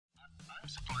I'm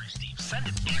sorry, Steve. Send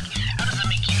it back. How does that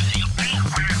make you feel?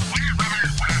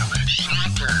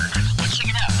 Shocker. Well, check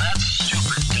it out. That's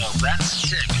super dope. That's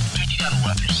sick. Dude, you gotta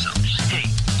love yourself. Hey,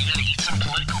 you gotta eat some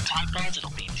political Tide Pods. It'll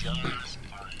be just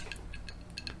fine.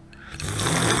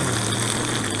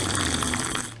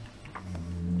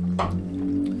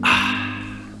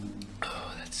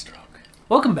 Oh, that's strong.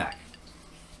 Welcome back.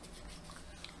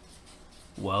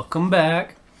 Welcome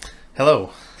back.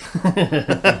 Hello.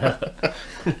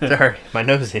 Sorry, my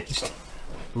nose itched.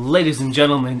 Ladies and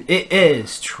gentlemen, it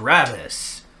is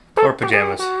Travis. Or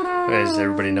pajamas, as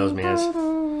everybody knows me as.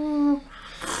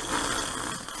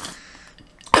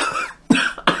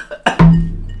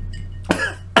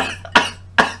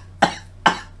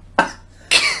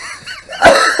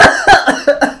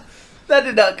 That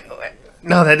did not go in.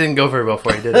 No, that didn't go very well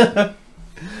for you, did it?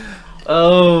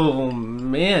 Oh,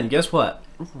 man. Guess what?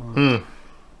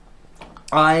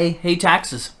 I hate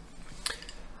taxes.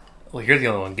 Well, you're the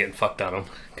only one getting fucked on them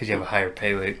because you have a higher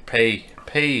pay.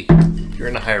 You're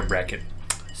in a higher bracket.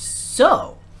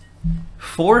 So,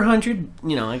 400,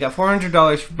 I got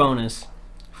 $400 for bonus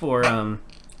for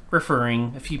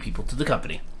referring a few people to the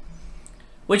company.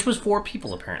 Which was 4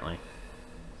 people, apparently.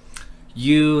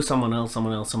 You, someone else,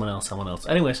 someone else, someone else, someone else.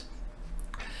 Anyways,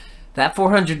 that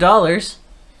 $400,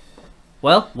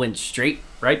 well, went straight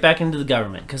right back into the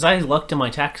government. Because I looked in my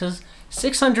taxes,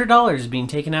 $600 is being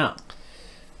taken out.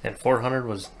 And 400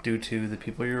 was due to the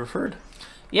people you referred.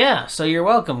 Yeah, so you're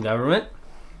welcome, government.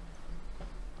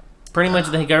 Pretty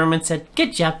much the government said,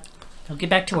 good job. I'll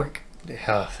get back to work.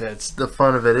 Yeah, that's the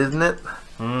fun of it, isn't it?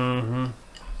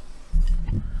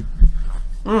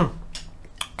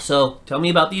 So, tell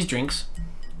me about these drinks.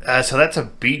 So that's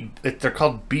a beat. They're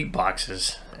called beat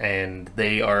boxes, and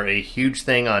they are a huge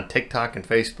thing on TikTok and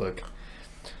Facebook.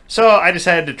 So I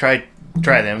decided to try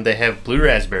them. They have blue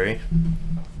raspberry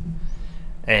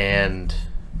and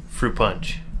fruit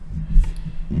punch.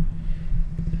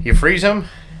 You freeze them.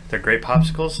 They're great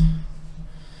popsicles,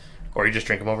 or you just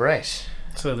drink them over ice.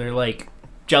 So they're like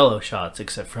Jello shots,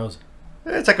 except frozen.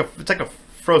 It's like a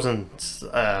frozen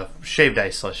shaved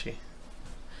ice slushy.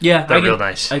 Yeah, They're real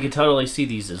nice. I could totally see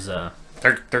these as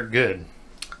They're good.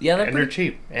 Yeah, they're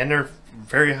cheap, and they're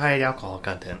very high alcohol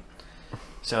content.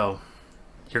 So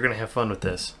you're gonna have fun with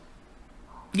this.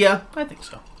 Yeah, I think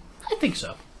so.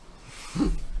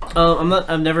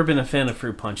 I've never been a fan of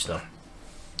fruit punch though.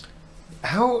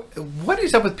 What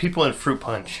is up with people in fruit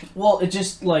punch? Well, it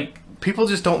just like People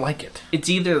just don't like it. it's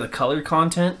either the color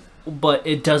content, but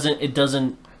it doesn't.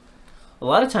 A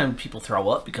lot of times people throw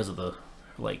up because of the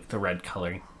red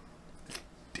coloring.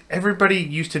 Everybody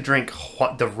used to drink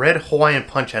the red Hawaiian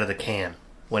punch out of the can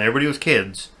when everybody was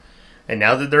kids, and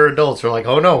now that they're adults, they're like,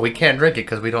 "Oh no, we can't drink it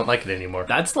because we don't like it anymore."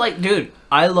 That's like, dude,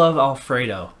 I love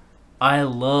Alfredo.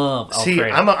 See,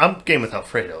 I'm game with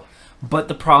Alfredo. But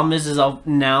the problem is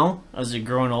now, as you're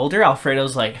growing older,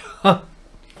 Alfredo's like, huh,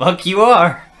 fuck you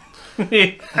are. Go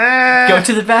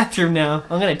to the bathroom now.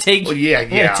 I'm gonna take you. Yeah, I'm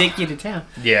gonna take you to town.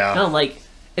 Yeah. No,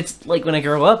 it's like when I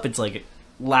grow up, it's like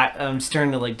I'm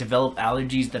starting to develop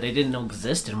allergies that I didn't know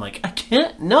existed. I'm like, I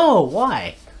can't. No,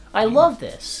 why? I love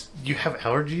this. You have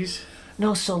allergies?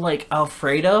 No, so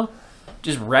Alfredo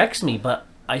just wrecks me, but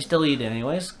I still eat it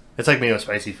anyways. It's like me with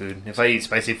spicy food. If I eat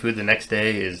spicy food the next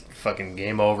day, is fucking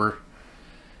game over.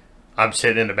 I'm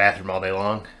sitting in the bathroom all day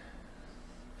long.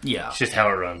 Yeah. It's just how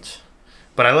it runs.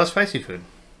 But I love spicy food.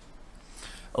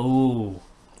 Oh,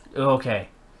 okay.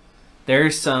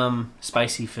 There's some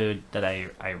spicy food that I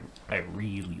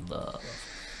really love.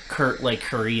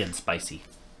 Korean spicy.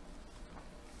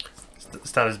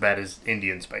 It's not as bad as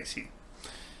Indian spicy.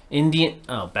 Indian,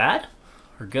 bad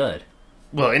or good?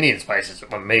 Well, Indian spice is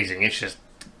amazing. It's just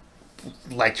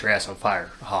lights your ass on fire,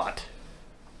 hot,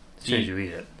 as soon as you eat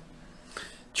it.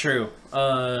 True.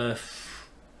 I'm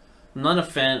not a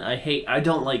fan. I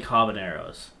don't like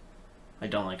habaneros.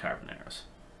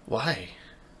 Why?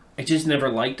 I just never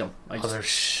liked them. They're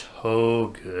so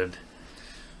good.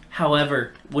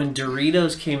 However, when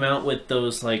Doritos came out with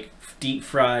those deep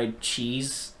fried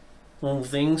cheese little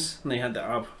things, and they have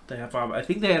I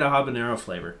think they had a habanero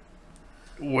flavor.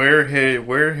 Where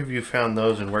have you found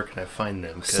those, and where can I find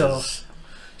them? So,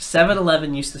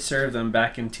 7-Eleven used to serve them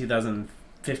back in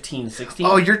 2015, 16.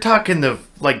 Oh, you're talking the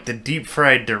deep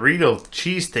fried Dorito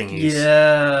cheese thingies.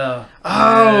 Yeah.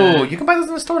 Oh, you can buy those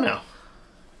in the store now.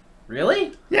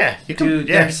 Really? Yeah, you can. Dude,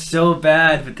 yeah. they're so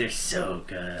bad, but they're so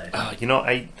good.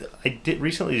 I did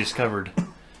recently discovered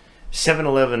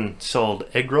 7-Eleven sold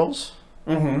egg rolls.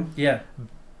 Mm-hmm. Yeah.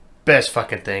 Best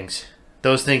fucking things.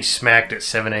 Those things smacked at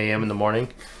 7 a.m. in the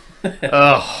morning.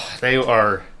 Oh,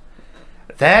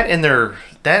 That and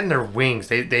their wings.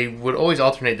 They would always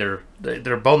alternate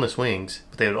their boneless wings,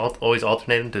 but they would always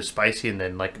alternate them to spicy and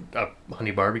then like a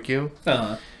honey barbecue.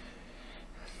 Uh-huh.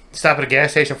 Stop at a gas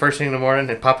station first thing in the morning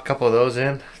and pop a couple of those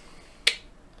in.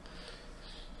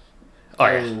 Oh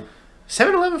yeah.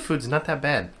 7-Eleven food's not that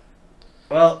bad.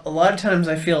 Well, a lot of times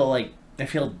I feel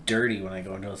dirty when I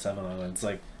go into a 7-Eleven. It's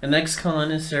like an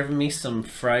ex-con is serving me some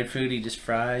fried food he just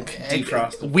fried,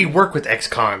 defrosted. We work with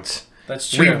ex-cons. That's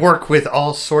true. We work with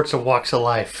all sorts of walks of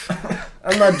life.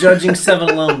 I'm not judging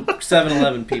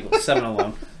 7-Eleven people.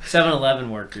 7-Eleven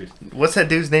workers. What's that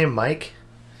dude's name? Mike?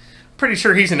 Pretty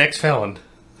sure he's an ex-felon.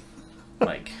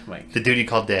 Mike. The dude you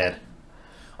called Dad.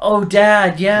 Oh,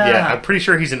 Dad, yeah. Yeah, I'm pretty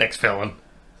sure he's an ex-felon.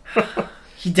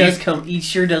 He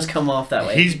sure does come off that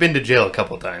way. He's been to jail a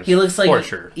couple times. He looks like for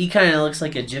sure. He kind of looks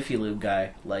like a Jiffy Lube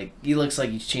guy. Like he looks like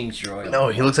he's changed your oil. No,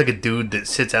 he looks like a dude that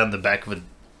sits out in the back of a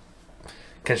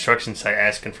construction site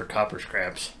asking for copper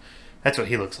scraps. That's what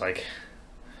he looks like.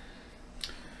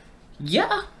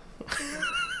 Yeah.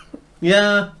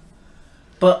 Yeah.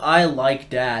 But I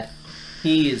like Dad.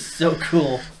 He is so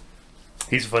cool.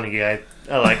 He's a funny guy.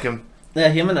 I like him. Yeah,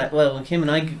 him and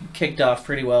I kicked off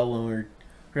pretty well when we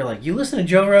were like, you listen to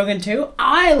Joe Rogan too?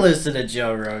 I listen to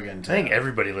Joe Rogan too. I think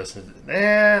everybody listens.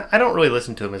 I don't really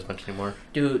listen to him as much anymore.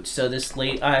 Dude, so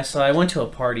I went to a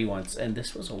party once, and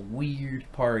this was a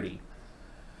weird party.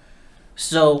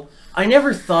 So, I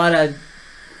never thought I'd...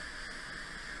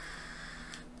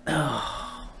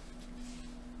 Oh,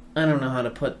 I don't know how to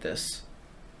put this.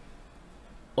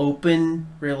 Open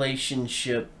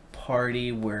relationship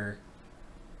party where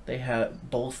they have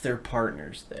both their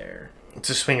partners there. It's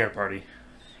a swinger party.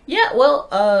 Yeah,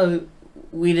 well,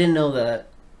 we didn't know that.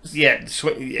 Yeah,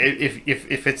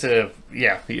 if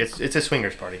it's it's a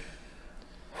swingers party.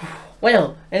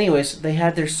 Well, anyways, they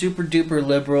had their super duper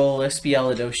liberal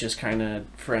espialidocious kind of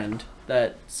friend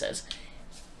that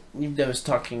was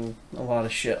talking a lot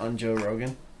of shit on Joe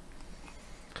Rogan.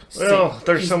 Well,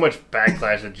 there's so much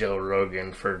backlash with Joe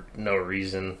Rogan for no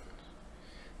reason.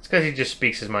 It's because he just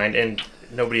speaks his mind, and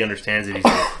nobody understands that he's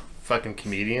a fucking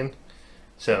comedian.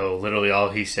 So literally all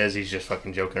he says, he's just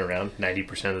fucking joking around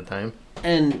 90% of the time.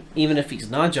 And even if he's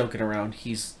not joking around,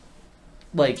 he's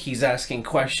asking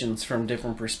questions from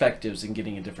different perspectives and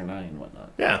getting a different eye and whatnot.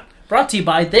 Yeah. Brought to you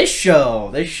by this show.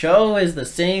 This show is the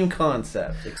same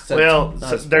concept. Except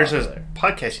there's a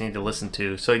podcast you need to listen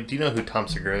to. So do you know who Tom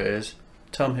Segura is?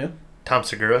 Tom who? Tom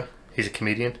Segura. He's a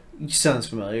comedian. Sounds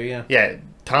familiar, yeah. Yeah,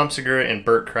 Tom Segura and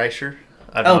Bert Kreischer.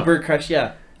 Bert Kreischer,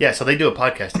 yeah. Yeah, so they do a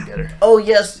podcast together. Oh,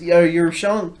 yes. You're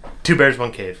showing... Two Bears,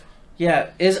 One Cave.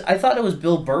 Yeah. I thought it was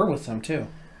Bill Burr with them, too.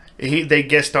 They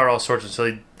guest star all sorts of...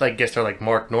 So they guest star like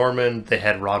Mark Norman. They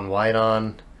had Ron White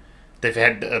on. They've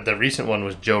had... the recent one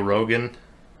was Joe Rogan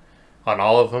on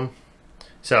all of them.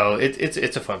 So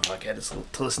it's a fun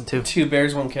podcast to listen to. Two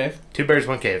Bears, One Cave? Two Bears,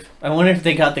 One Cave. I wonder if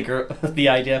they got the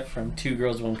idea from Two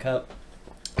Girls, One Cup.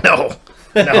 No.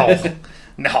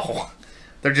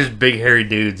 They're just big hairy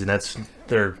dudes, and that's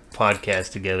their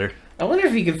podcast together. I wonder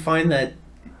if you can find that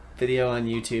video on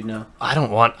YouTube now. I don't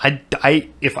want...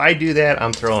 If I do that,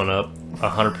 I'm throwing up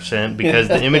 100% because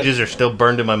the images are still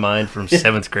burned in my mind from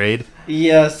 7th grade.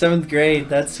 Yeah, 7th grade.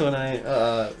 That's when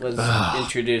I was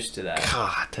introduced to that.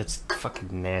 God, that's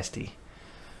fucking nasty.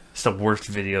 It's the worst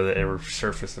video that ever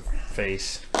surfaced the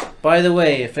face. By the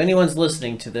way, if anyone's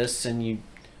listening to this and you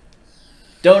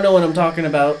don't know what I'm talking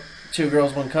about, Two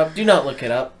Girls, One Cup, do not look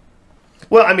it up.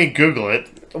 Well, I mean, Google it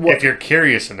if you're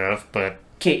curious enough, but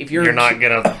if you're not.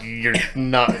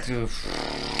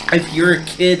 If you're a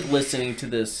kid listening to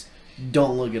this,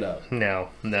 don't look it up. No,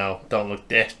 don't look.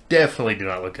 Definitely do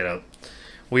not look it up.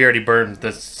 We already burned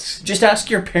this. Just ask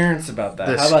your parents about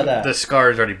that. How about that? The scar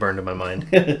is already burned in my mind.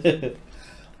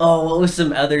 Oh, what was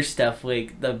some other stuff,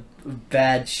 like the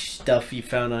bad stuff you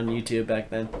found on YouTube back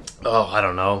then? Oh, I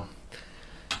don't know.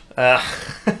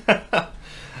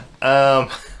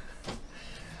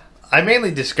 I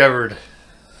mainly discovered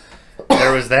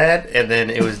there was that, and then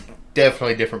it was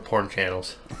definitely different porn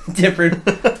channels. Different.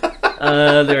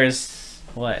 There was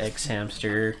X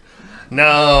Hamster.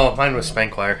 No, mine was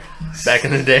Spankwire back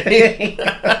in the day.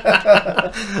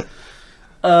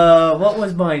 What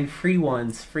was mine? Free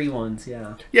ones,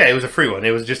 yeah. Yeah, it was a free one.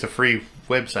 It was just a free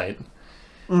website.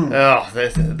 Oh,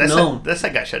 that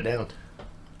site got shut down.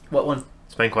 What one?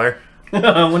 Spankwire.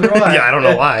 I wonder why. Yeah, I don't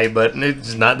know why, but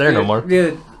it's not there no more.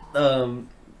 Dude,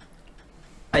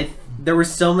 there were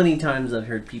so many times I've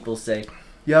heard people say,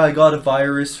 "Yeah, I got a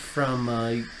virus from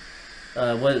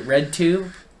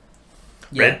RedTube."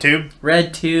 Yeah.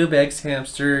 RedTube, X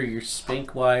Hamster, your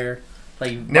Spankwire.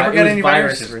 Never got any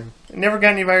viruses. Never got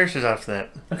any viruses off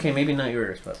that. Okay, maybe not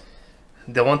yours, but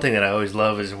The one thing that I always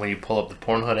love is when you pull up the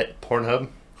Pornhub,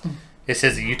 it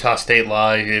says the Utah state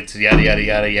law, it's yada yada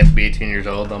yada, you have to be 18 years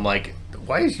old. I'm like,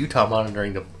 why is Utah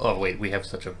monitoring the... Oh, wait, we have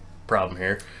such a problem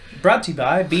here. Brought to you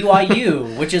by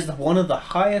BYU, which is one of the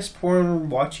highest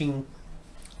porn-watching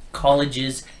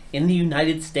colleges in the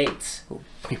United States.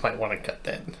 You might want to cut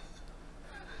that.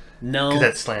 No. Because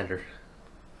that's slander.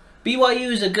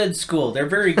 BYU is a good school. They're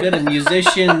very good at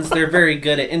musicians. They're very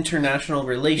good at international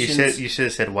relations. You should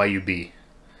have said YUB.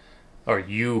 Or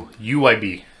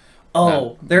UYB.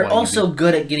 Oh, they're YUB. also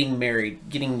good at getting married,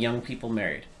 getting young people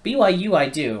married. BYU, I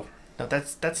do. No,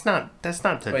 that's not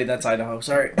the... Wait, that's Idaho.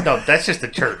 Sorry. No, that's just the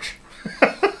church.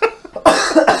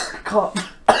 God.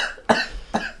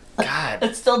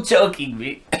 It's still choking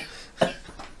me.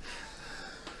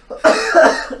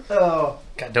 Oh.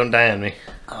 God, don't die on me.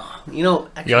 You know,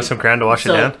 actually, You want some Crown to wash it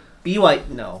down?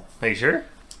 No. Are you sure?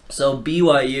 So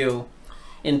BYU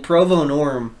in Provo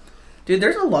Norm, dude,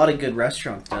 there's a lot of good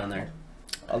restaurants down there.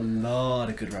 A lot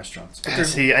of good restaurants.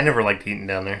 See, I never liked eating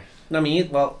down there. I mean,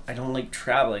 well, I don't like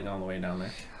traveling all the way down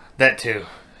there. That too.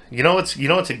 You know what's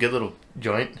a good little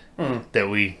joint that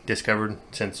we discovered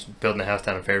since building a house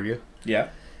down in Fairview? Yeah.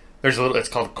 It's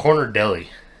called Corner Deli.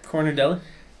 Corner Deli?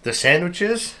 The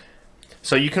sandwiches,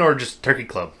 so you can order just turkey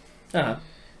club. Uh-huh.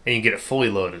 And you get it fully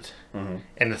loaded. Mm-hmm.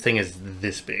 And the thing is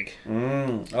this big.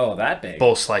 Oh, that big.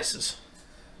 Both slices.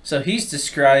 So he's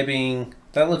describing,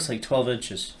 that looks like 12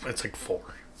 inches. It's like 4.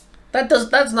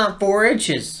 That's not 4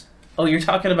 inches. Oh, you're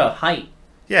talking about height.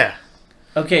 Yeah.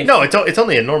 Okay. No, it's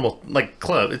only a normal like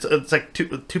club. It's like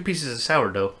two pieces of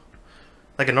sourdough.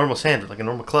 Like a normal sandwich, like a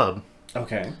normal club.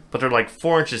 Okay. But they're like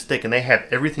 4 inches thick, and they have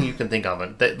everything you can think of.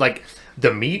 And like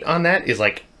the meat on that is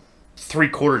like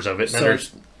 3/4 of it. And then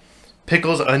there's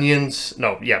pickles, onions.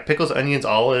 Pickles, onions,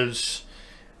 olives,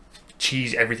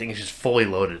 cheese. Everything is just fully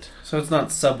loaded. So it's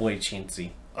not Subway chintzy.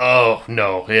 Oh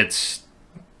no, it's...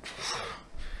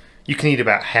 You can eat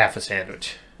about half a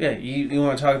sandwich. Yeah, you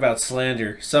want to talk about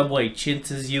slander. Subway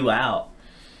chintzes you out.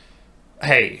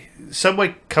 Hey,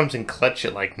 Subway comes in clutch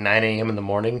at like 9 a.m. in the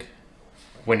morning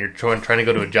when you're trying to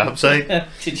go to a job site.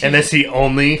 And that's the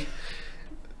only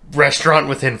restaurant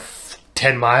within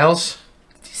 10 miles.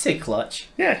 Did you say clutch?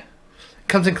 Yeah.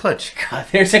 Comes in clutch. God,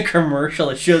 there's a commercial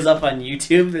that shows up on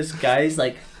YouTube. This guy's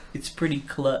like, it's pretty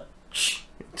clutch.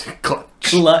 Clutch.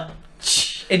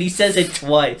 Clutch. And he says it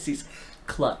twice. He's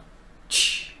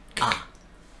clutch. Ah.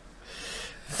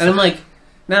 And I'm like,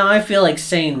 now I feel like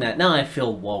saying that. Now I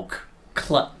feel woke.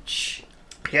 Clutch.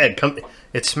 Yeah,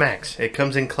 it smacks. It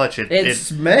comes in clutch. It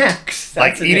smacks.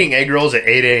 Like eating egg rolls at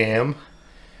 8 a.m.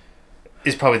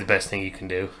 is probably the best thing you can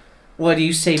do. What do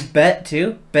you say, bet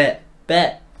too? Bet,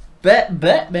 man,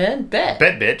 bet.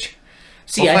 Bet, bitch.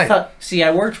 See,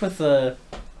 I worked with a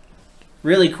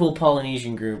really cool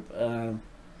Polynesian group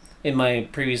in my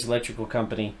previous electrical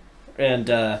company, and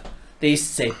they used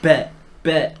to say bet,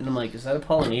 and I'm like, is that a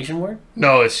Polynesian word?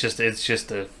 No,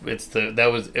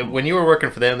 when you were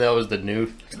working for them, that was the new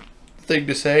thing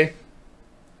to say.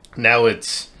 Now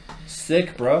it's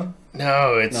sick, bro.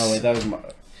 No, it's no wait, that was my.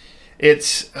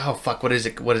 It's oh fuck, what is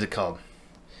it called?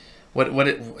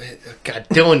 God,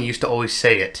 Dylan used to always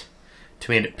say it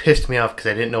to me, and it pissed me off because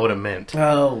I didn't know what it meant.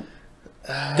 Oh,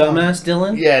 dumbass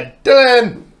Dylan. Yeah,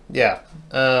 Dylan. Yeah.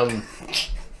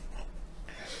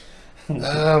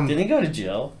 Did he go to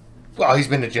jail? Well, he's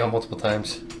been to jail multiple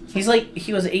times. He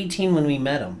was 18 when we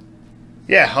met him.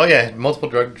 Yeah. Oh yeah. Multiple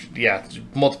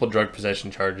drug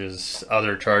possession charges.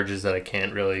 Other charges that I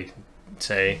can't really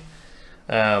say.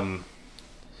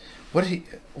 What did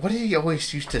he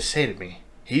always used to say to me?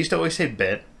 He used to always say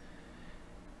bet,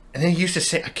 and then he used to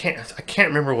say I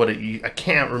can't remember I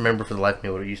can't remember for the life of me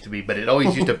what it used to be, but it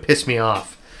always used to piss me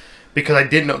off because I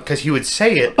didn't know, because he would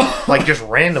say it like just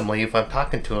randomly if I'm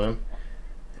talking to him,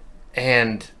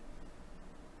 and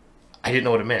I didn't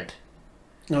know what it meant.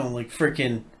 No, like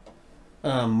freaking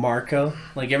Marco.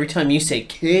 Like every time you say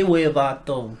 "Que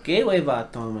vato,"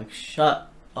 I'm like, shut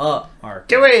up, Marco.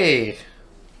 Get away.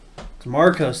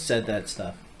 Marco said that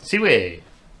stuff. See way.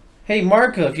 Hey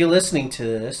Marco, if you're listening to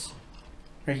this,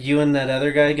 are you and that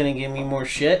other guy gonna give me more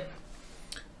shit?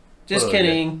 Just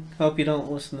kidding. Hope you don't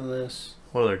listen to this.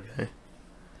 What other guy?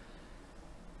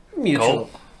 Mutual. Cole?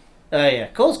 Yeah.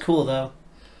 Cole's cool though.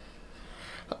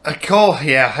 Cole,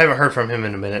 yeah, I haven't heard from him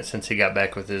in a minute since he got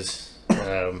back with his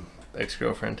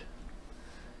ex-girlfriend.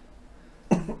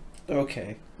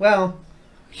 Okay. Well,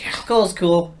 yeah. Cole's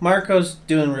cool. Marco's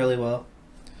doing really well.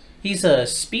 He's a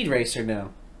speed racer now.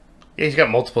 Yeah, he's got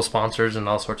multiple sponsors and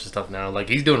all sorts of stuff now. Like,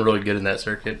 he's doing really good in that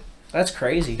circuit. That's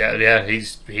crazy. Yeah,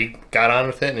 he got on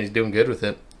with it and he's doing good with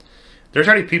it. There's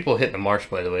already people hitting the marsh,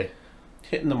 by the way.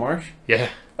 Hitting the marsh? Yeah.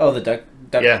 Oh, the duck.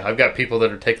 Yeah, I've got people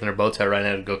that are taking their boats out right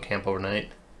now to go camp overnight,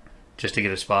 just to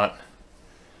get a spot.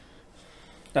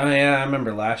 Oh yeah, I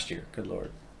remember last year. Good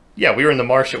lord. Yeah, we were in the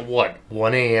marsh at what,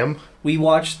 1 a.m. We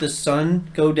watched the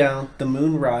sun go down, the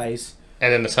moon rise,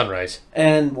 and then the sunrise,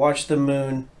 and watched the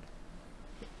moon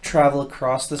travel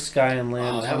across the sky and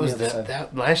land. Oh, that was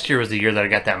that. Last year was the year that I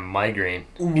got that migraine.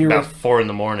 About 4 in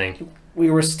the morning.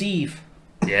 We were Steve.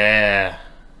 Yeah.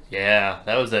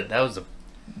 That was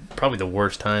probably the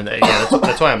worst time.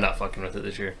 That's why I'm not fucking with it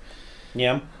this year.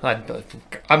 Yeah.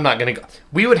 I'm not gonna go.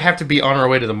 We would have to be on our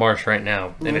way to the marsh right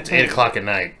now, and it's 8 o'clock at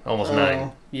night, almost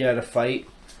 9. Yeah, to fight.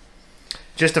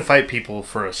 Just to fight people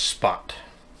for a spot.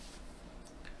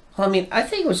 Well, I mean, I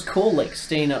think it was cool, like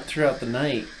staying up throughout the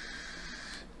night.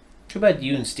 Too bad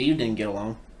you and Steve didn't get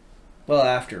along. Well,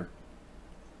 after.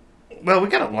 Well, we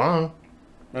got along.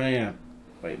 Oh yeah.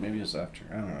 Wait, maybe it was after.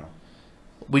 I don't know.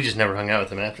 We just never hung out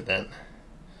with him after that.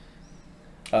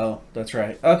 Oh, that's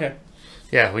right. Okay.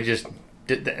 Yeah, we just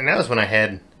did that, and that was when I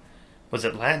had. Was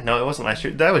it last? No, it wasn't last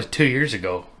year. That was 2 years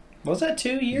ago. Was that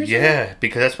 2 years ago? Yeah,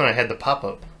 because that's when I had the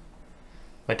pop-up.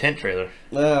 My tent trailer.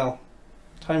 Wow.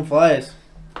 Time flies.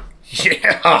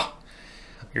 Yeah!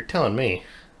 You're telling me.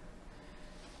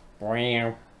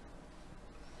 Wow.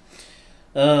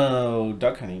 Oh,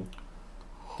 duck hunting.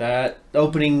 That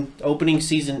opening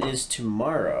season is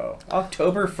tomorrow,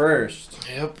 October 1st.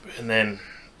 Yep, and then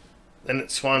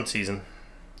it's swan season.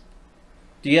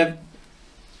 Do you have?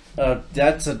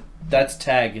 That's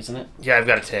tag, isn't it? Yeah, I've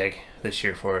got a tag this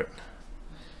year for it.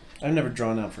 I've never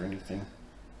drawn out for anything.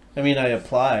 I mean, I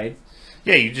applied.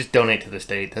 Yeah, you just donate to the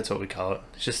state. That's what we call it.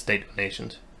 It's just state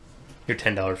donations. Your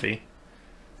 $10 fee.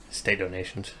 State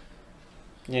donations.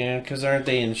 Yeah, because aren't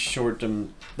they in short?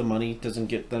 The money doesn't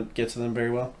get to them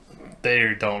very well.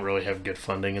 They don't really have good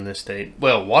funding in this state.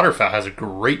 Well, waterfowl has a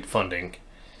great funding.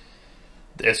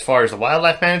 As far as the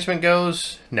wildlife management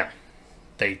goes, no.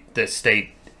 The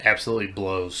state absolutely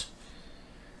blows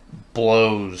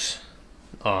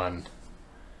on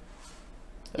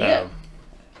the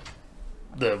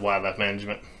wildlife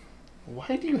management.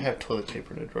 Why do you have toilet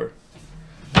paper in a drawer?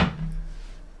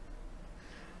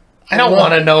 I don't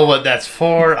want to know what that's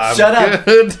for. I'm Shut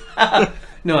good. up.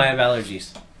 No, I have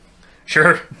allergies.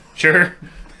 Sure.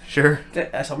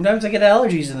 Sometimes I get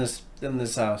allergies in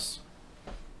this house.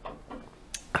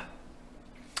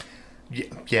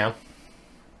 Yeah.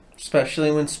 Especially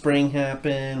when spring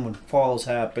happened, when fall's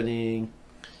happening,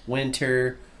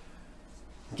 winter.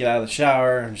 Get out of the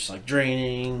shower and just like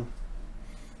draining.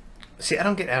 See, I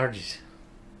don't get allergies.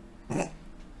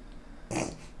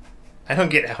 I don't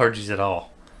get allergies at all.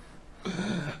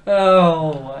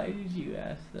 Oh, why did you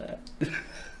ask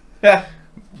that?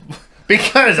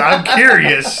 Because I'm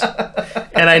curious.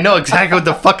 And I know exactly what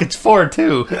the fuck it's for,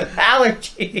 too.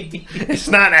 Allergy. It's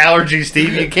not allergies,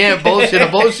 Steve. You can't bullshit a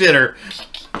bullshitter.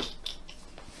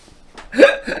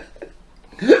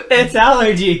 It's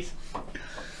allergies.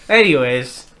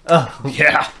 Anyways. Oh.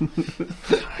 Yeah.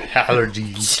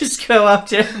 Allergies. Just go up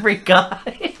to every guy.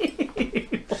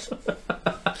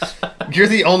 You're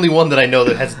the only one that I know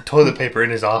that has toilet paper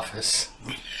in his office.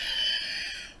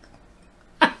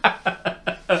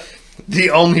 The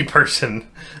only person.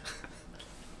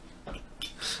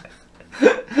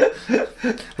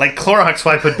 Like Clorox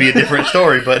wipe would be a different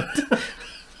story, but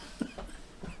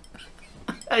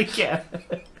I can't.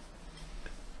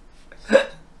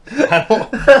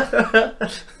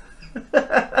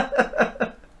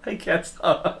 I can't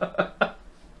stop.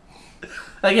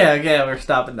 Okay, we're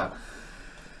stopping now.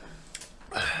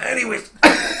 anyways.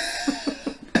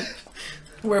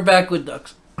 We're back with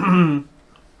ducks.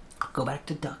 Go back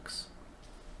to ducks.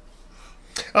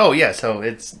 Oh, yeah, so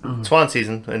it's swan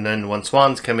season, and then when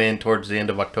swans come in towards the end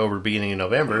of October, beginning of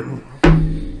November,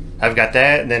 I've got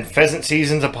that, and then pheasant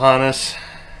season's upon us.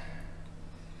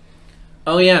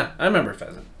 Oh, yeah, I remember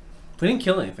pheasant. We didn't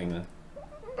kill anything then.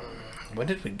 When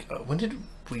did we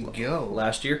go?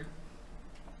 Last year.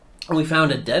 We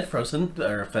found a dead pheasant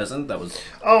that was...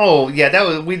 Oh, yeah, that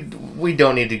was... We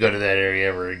don't need to go to that area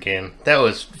ever again. That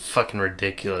was fucking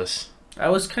ridiculous.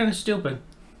 That was kind of stupid.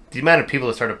 The amount of people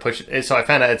that started pushing... So I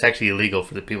found out it's actually illegal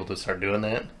for the people to start doing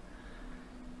that.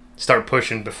 Start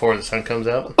pushing before the sun comes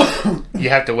out. You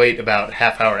have to wait about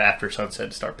half hour after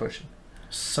sunset to start pushing.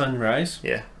 Sunrise?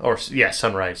 Yeah. Or, yeah,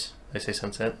 sunrise. Did I say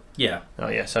sunset? Yeah. Oh,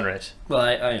 yeah, sunrise. Well,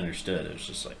 I understood. It was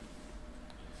just like...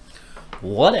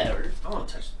 Whatever. I want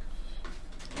to touch...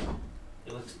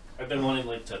 I've been wanting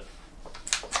to...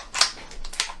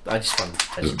 I just want to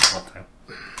touch it the whole time.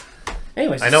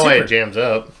 Anyways, I know why it jams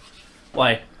up.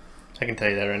 Why? I can tell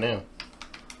you that right now.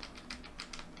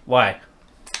 Why?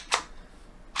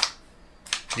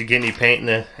 Did you get any paint in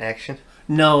the action?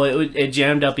 No, it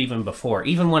jammed up even before.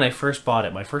 Even when I first bought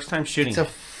it, my first time shooting It's a it.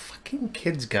 fucking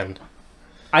kid's gun.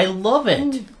 I love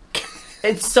it.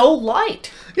 It's so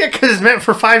light. Yeah, because it's meant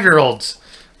for 5-year-olds.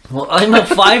 Well, I'm a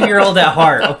 5-year-old at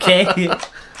heart, okay?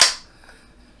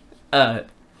 I'm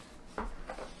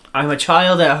a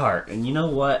child at heart, and you know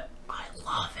what? I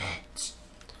love it.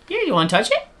 Here, you want to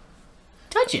touch it?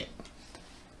 Touch it.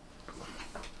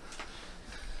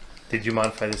 Did you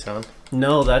modify the sound?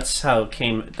 No, that's how it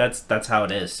came. That's how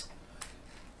it is.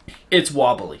 It's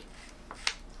wobbly.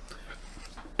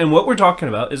 And what we're talking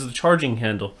about is the charging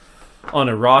handle on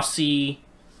a Rossi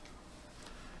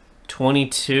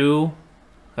 22.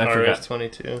 I forgot.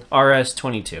 RS22.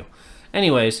 RS22.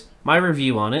 Anyways, my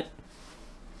review on it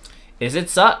is it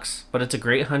sucks, but it's a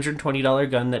great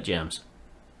 $120 gun that jams.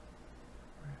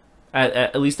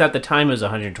 At least at the time it was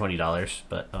 $120,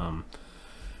 but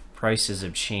prices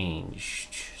have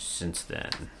changed since then.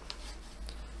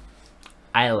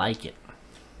 I like it.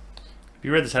 Have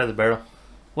you read the side of the barrel?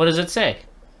 What does it say?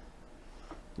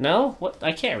 No? What?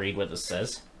 I can't read what this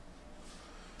says.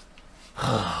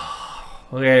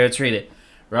 Okay, let's read it.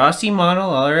 Rossi model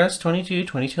RS22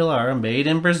 22LR made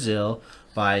in Brazil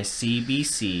by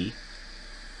CBC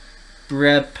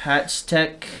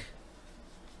Breztec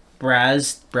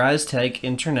Breztec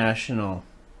International,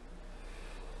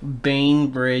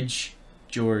 Bainbridge,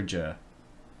 Georgia.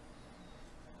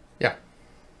 Yeah.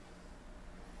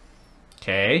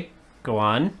 Okay, go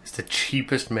on. It's the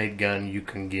cheapest made gun you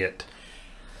can get.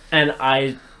 And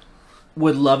I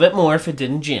would love it more if it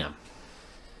didn't jam.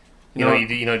 You know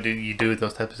what you do with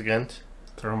those types of guns?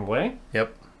 Throw them away?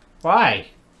 Yep. Why?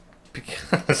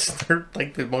 Because they're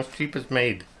like the most cheapest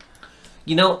made.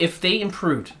 You know, if they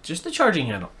improved just the charging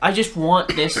handle, I just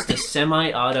want this to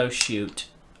semi-auto shoot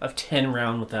of 10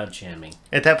 round without jamming.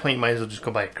 At that point, you might as well just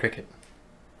go buy a Cricket.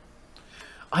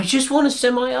 I just want a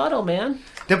semi-auto, man.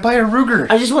 Then buy a Ruger.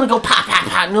 I just want to go pop, pop,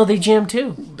 pop. No, they jam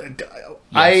too.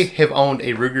 I have owned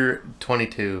a Ruger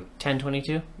 22.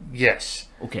 1022? Yes.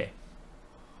 Okay.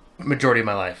 Majority of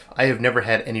my life. I have never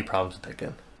had any problems with that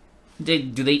gun.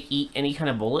 Do they eat any kind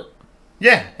of bullet?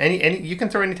 Yeah, any you can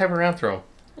throw any type of round throw.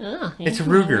 Oh, It's a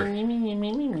Ruger.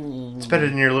 It's better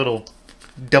than your little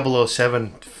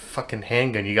 007 fucking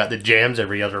handgun. You got the jams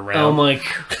every other round. Oh my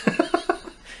god.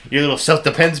 Your little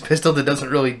self-defense pistol that doesn't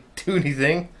really do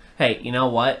anything. Hey, you know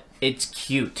what? It's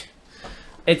cute.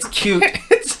 It's cute.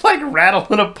 It's like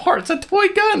rattling apart. It's a toy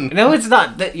gun. No, it's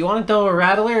not. You want to throw a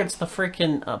rattler? It's the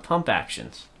freaking pump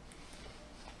actions.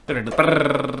 Yeah,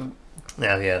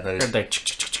 that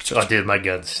is. Oh, dude, my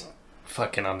gun's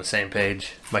fucking on the same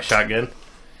page. My shotgun,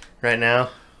 right now,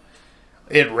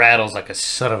 it rattles like a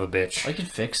son of a bitch. I could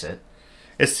fix it.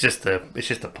 It's just the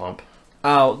pump.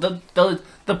 Oh,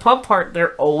 the pump part,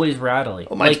 they're always rattly.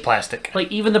 Oh, mine's plastic.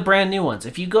 Like even the brand new ones.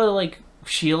 If you go to like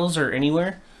Shields or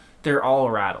anywhere, they're all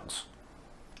rattles.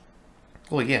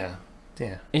 Well, yeah.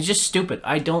 It's just stupid.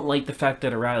 I don't like the fact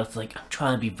that it rattles. It's like, I'm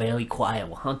trying to be very quiet.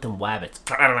 We'll hunt them wabbits.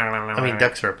 I mean,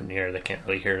 ducks are up in the air. They can't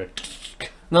really hear it.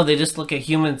 No, they just look at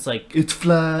humans like, it's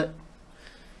flat.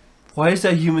 Why does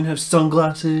that human have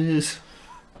sunglasses?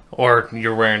 Or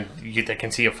you're wearing... They can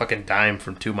see a fucking dime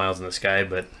from 2 miles in the sky,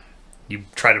 but you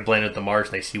try to blend with the Mars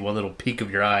and they see one little peak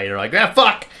of your eye and they're like, ah,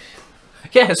 fuck!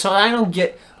 Yeah, so I don't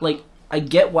get... Like, I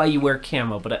get why you wear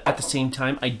camo, but at the same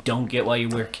time, I don't get why you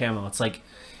wear camo. It's like...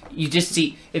 You just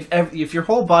see, if your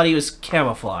whole body was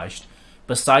camouflaged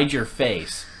beside your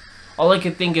face, all I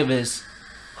could think of is,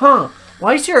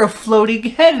 why is there a floating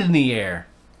head in the air?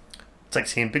 It's like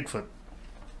seeing Bigfoot.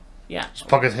 Yeah. Just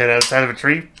poke his head outside of a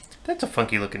tree. That's a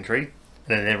funky looking tree.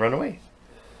 And then they run away.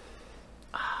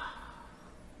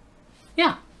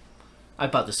 Yeah. I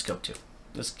bought this scope too.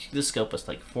 This scope was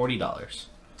like $40.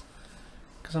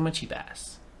 Because I'm a cheap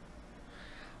ass.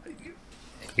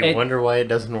 You wonder why it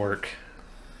doesn't work.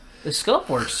 The scope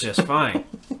works just fine.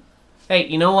 Hey,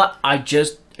 you know what? I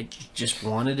just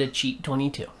wanted a cheap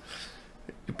 22.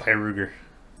 You buy a Ruger.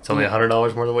 It's only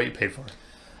 $100 more than what you paid for.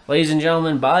 Ladies and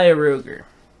gentlemen, buy a Ruger.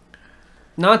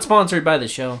 Not sponsored by the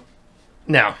show.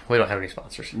 No, we don't have any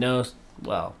sponsors. No,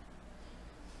 well,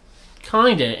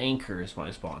 kinda. Anchor is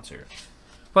my sponsor.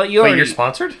 But you're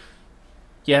sponsored?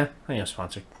 Yeah, I am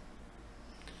sponsored.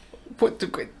 What?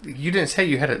 You didn't say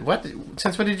you had a... What?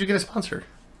 Since when did you get a sponsor?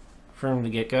 From the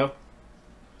get-go.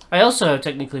 I also have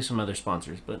technically some other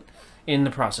sponsors, but in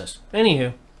the process.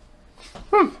 Anywho.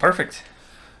 Perfect.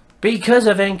 Because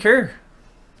of Anchor,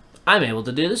 I'm able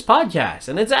to do this podcast,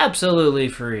 and it's absolutely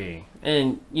free.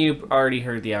 And you already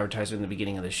heard the advertisement in the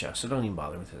beginning of the show, so don't even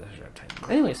bother with the advertisement.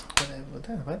 Anyways.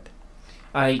 What?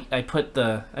 I put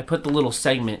the little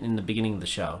segment in the beginning of the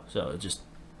show, so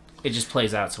it just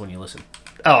plays out so when you listen.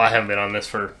 Oh, I haven't been on this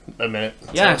for a minute.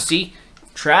 Yeah, so. see?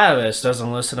 Travis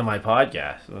doesn't listen to my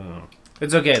podcast. Oh.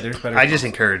 It's okay. There's better I just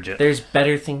encourage it. There's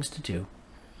better things to do.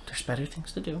 There's better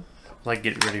things to do. Like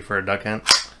get ready for a duck hunt.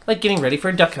 Like getting ready for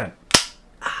a duck hunt.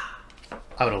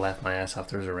 I would have laughed my ass off.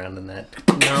 There was a round in that.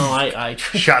 No, I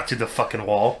Shot through the fucking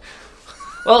wall.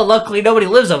 Well, luckily nobody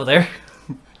lives over there.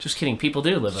 Just kidding. People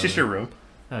do live over there. Just your room.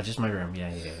 Oh, just my room.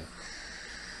 Yeah.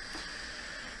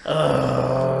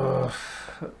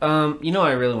 You know what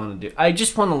I really want to do? I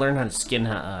just want to learn how to skin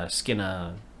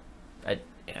an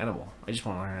animal. I just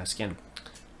want to learn how to skin.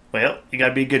 Well, you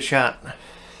gotta be a good shot.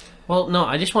 Well, no,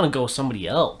 I just want to go with somebody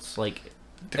else. Like,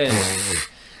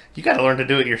 You gotta learn to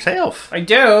do it yourself. I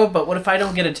do, but what if I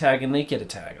don't get a tag and they get a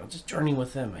tag? I'll just journey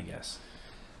with them, I guess.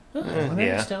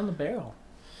 Yeah. Down the barrel.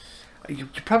 You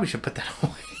probably should put that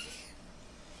away.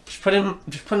 Just put it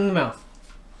in the mouth.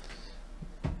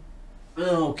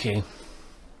 Okay.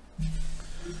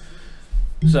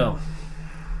 So,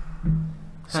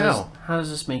 how does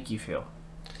this make you feel?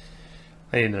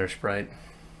 I need another Sprite.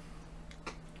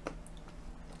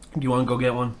 Do you want to go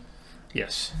get one?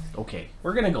 Yes. Okay,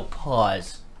 we're gonna go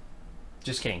pause.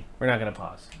 Just kidding. We're not gonna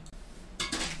pause.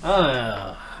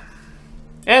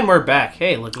 And we're back.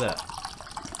 Hey, look at that.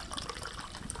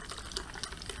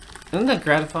 Isn't that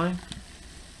gratifying?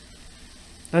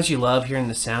 Don't you love hearing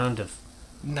the sound of...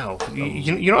 No.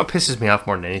 You know what pisses me off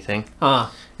more than anything?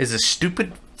 Is the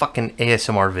stupid fucking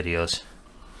ASMR videos.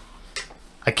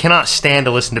 I cannot stand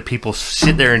to listen to people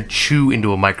sit there and chew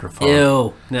into a microphone.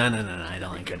 Ew. No. I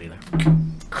don't like it either.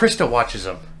 Krista watches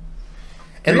them.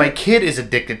 And my kid is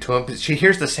addicted to them. She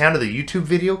hears the sound of the YouTube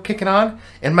video kicking on,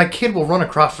 and my kid will run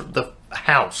across the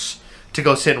house to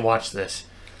go sit and watch this.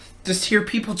 Just hear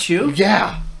people chew?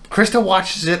 Yeah. Krista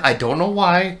watches it. I don't know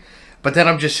why. But then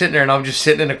I'm just sitting there, and I'm just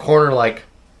sitting in a corner like,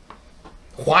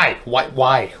 why?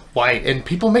 Why? And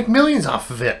people make millions off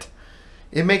of it.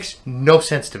 It makes no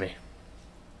sense to me.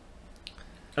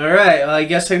 Alright, well, I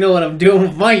guess I know what I'm doing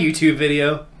with my YouTube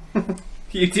video.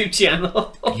 YouTube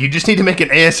channel. You just need to make an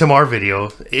ASMR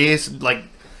video. It's like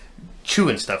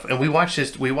chewing stuff. And we watched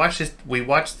this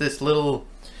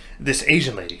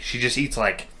Asian lady. She just eats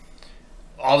like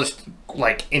all this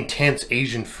like intense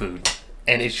Asian food.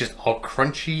 And it's just all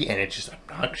crunchy and it's just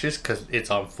obnoxious because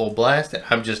it's on full blast. And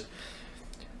I'm just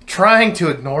trying to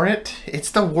ignore it.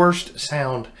 It's the worst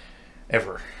sound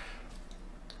ever.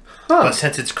 But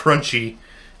since it's crunchy,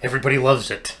 everybody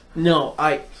loves it. No,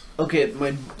 okay,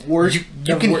 my worst...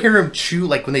 You can hear them chew,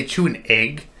 like when they chew an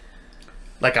egg,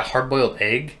 like a hard-boiled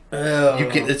egg. Oh.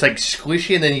 It's like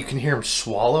squishy, and then you can hear them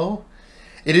swallow.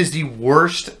 It is the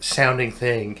worst sounding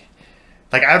thing.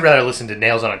 Like, I'd rather listen to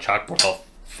nails on a chalkboard all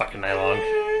fucking night long.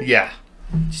 Yeah.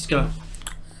 Just go...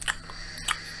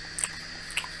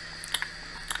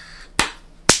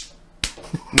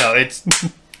 No, it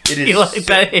is... You like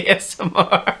that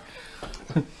ASMR?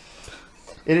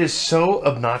 It is so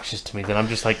obnoxious to me that I'm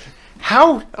just like,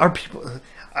 how are people...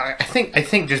 I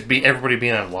think just everybody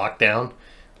being on lockdown,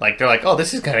 like, they're like, oh,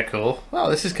 this is kind of cool. Oh,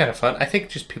 this is kind of fun. I think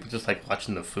just people just like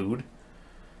watching the food.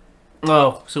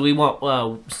 Oh, so we want...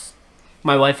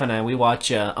 my wife and I, we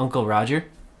watch Uncle Roger.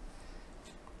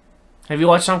 Have you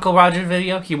watched Uncle Roger's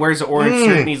video? He wears an orange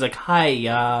shirt and he's like,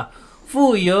 hi,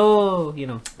 foo-yo, you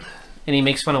know. And he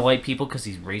makes fun of white people because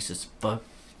he's racist as fuck.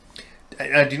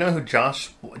 Do you know who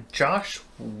Josh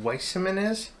Weissman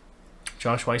is?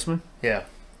 Josh Weissman? Yeah.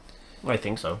 I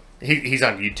think so. He's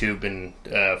on YouTube and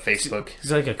Facebook.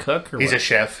 He's like a cook? Or He's what? a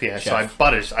chef, yeah. Chef.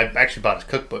 So I actually bought his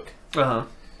cookbook. Uh-huh.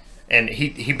 And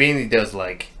he mainly does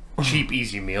like cheap,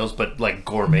 easy meals, but like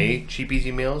gourmet cheap,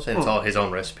 easy meals. And it's all his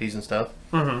own recipes and stuff.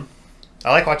 Mm-hmm.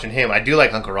 I like watching him. I do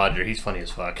like Uncle Roger. He's funny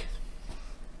as fuck.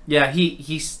 Yeah,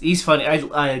 he's funny.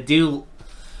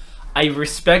 I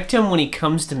respect him when he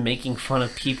comes to making fun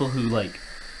of people who like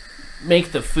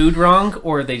make the food wrong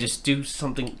or they just do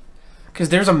something, because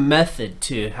there's a method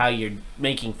to how you're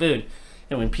making food,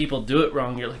 and when people do it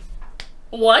wrong, you're like,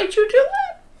 why'd you do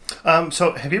it?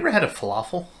 So have you ever had a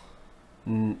falafel?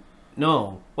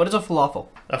 No. What is a falafel?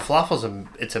 A falafel's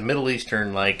it's a Middle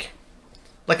Eastern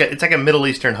it's like a Middle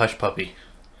Eastern hush puppy.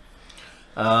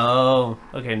 Oh,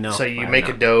 okay, no. So you make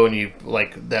a dough and you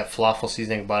like that falafel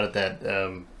seasoning bought at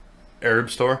that Arab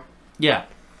store. Yeah.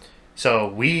 So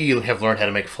we have learned how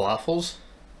to make falafels.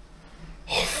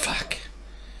 Oh fuck!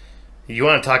 You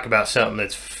want to talk about something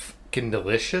that's fucking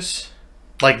delicious?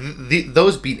 Like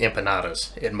those beat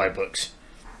empanadas in my books,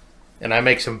 and I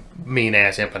make some mean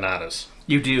ass empanadas.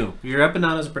 You do. Your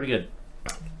empanadas are pretty good.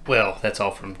 Well, that's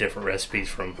all from different recipes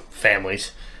from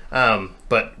families.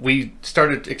 But we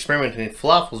started experimenting with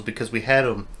falafels because we had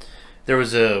them. There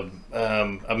was a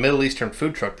Middle Eastern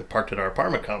food truck that parked at our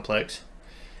apartment complex,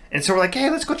 And so we're like, hey,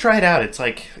 let's go try it out.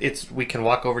 We can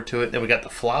walk over to it. Then we got the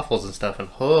falafels and stuff. And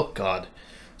oh, God.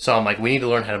 So I'm like, we need to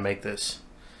learn how to make this.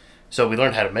 So we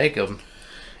learned how to make them.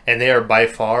 And they are by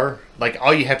far, like,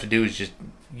 all you have to do is just,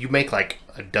 you make like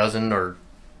a dozen or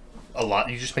a lot.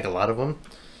 You just make a lot of them.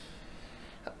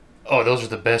 Oh, those are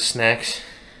the best snacks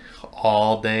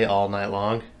all day, all night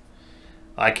long.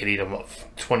 I could eat them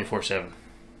 24/7.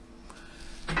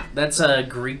 That's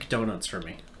Greek donuts for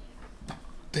me.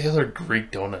 The other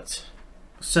Greek donuts.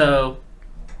 So,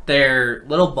 they're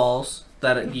little balls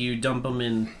that you dump them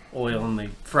in oil and they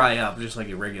fry up just like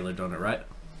a regular donut, right?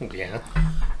 Yeah.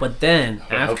 But then,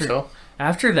 I hope so.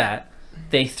 after that,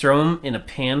 they throw them in a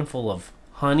pan full of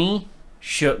honey,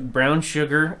 brown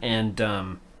sugar,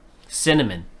 and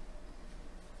cinnamon.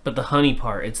 But the honey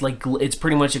part, it's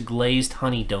pretty much a glazed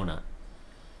honey donut.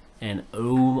 And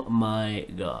oh my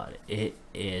God, it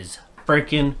is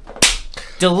freaking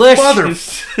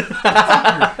delicious.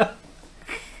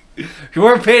 You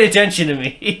weren't paying attention to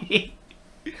me.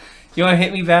 You want to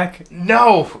hit me back?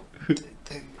 No.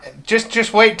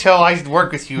 Just wait till I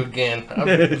work with you again.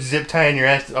 I'm zip tying your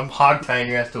ass. I'm hog tying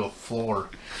your ass to a floor.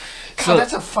 God, so,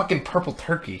 that's a fucking purple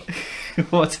turkey.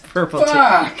 What's purple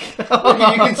turkey? You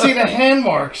can see the hand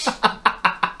marks.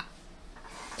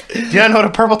 Do you not know what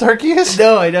a purple turkey is?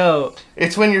 No, I don't.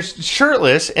 It's when you're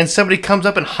shirtless and somebody comes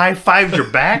up and high fives your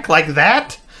back like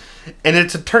that, and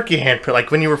it's a turkey handprint,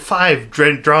 like when you were 5,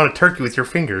 drawing a turkey with your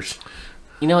fingers.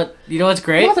 You know what? You know what's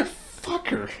great?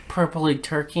 Motherfucker. Purpley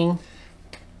turkey.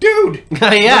 Dude.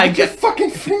 Yeah, I get fucking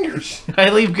fingers. I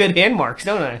leave good hand marks,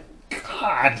 don't I?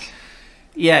 God.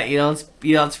 Yeah,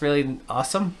 it's really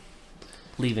awesome.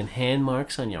 Leaving hand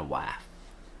marks on your wife.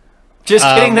 Just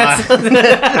kidding.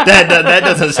 That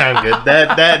doesn't sound good.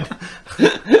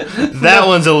 That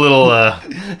one's a little.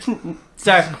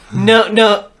 Sorry.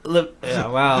 No. Yeah,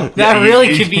 wow. That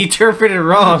really could be interpreted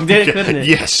wrong, couldn't it?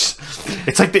 Yes.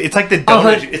 It's like the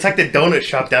donut. It's like the donut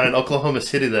shop down in Oklahoma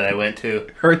City that I went to.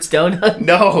 Hurts Donut?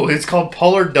 No, it's called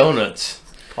Polar Donuts.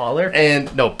 Polar?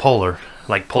 Polar,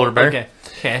 like polar bear.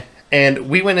 Okay. And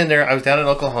we went in there. I was down in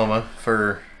Oklahoma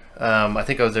for. I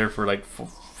think I was there for like 4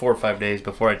 or 5 days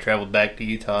before I traveled back to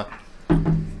Utah.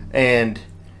 And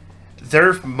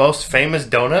their most famous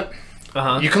donut.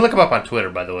 You can look them up on Twitter,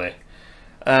 by the way.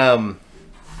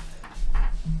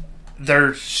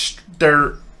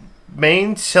 Their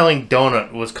main selling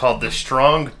donut was called the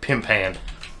Strong Pimp Hand.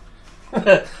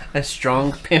 A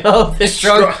strong pimp. Oh, the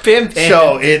strong pimp hand.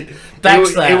 So it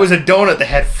was a donut that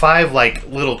had 5 like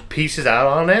little pieces out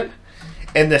on it,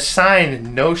 and the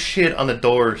sign, no shit, on the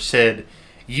door said,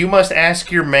 "You must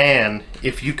ask your man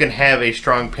if you can have a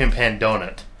Strong Pimp Hand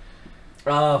donut."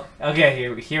 Oh, okay.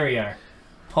 Here we are.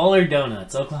 Polar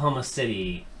Donuts, Oklahoma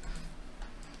City.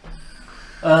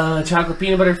 Chocolate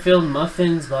peanut butter filled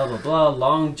muffins, blah blah blah.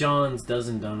 Long John's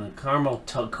dozen donut,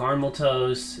 caramel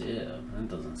toast. Yeah, that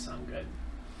doesn't sound good.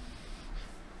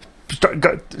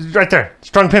 Right there,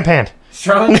 Strong Pimp Hand.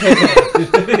 Strong Pimp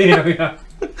Hand. Here we are.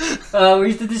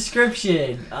 Where's the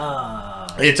description?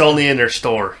 It's only in their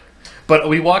store. But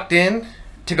we walked in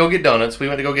to go get donuts. We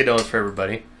went to go get donuts for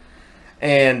everybody,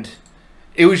 and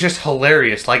it was just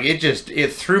hilarious. Like,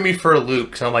 it threw me for a loop,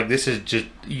 because I'm like, this is just,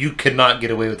 you could not get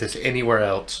away with this anywhere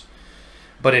else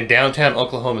but in downtown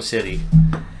Oklahoma City.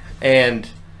 And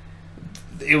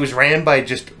it was ran by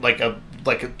just a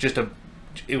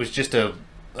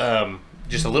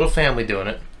little family doing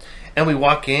it. And we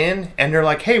walk in and they're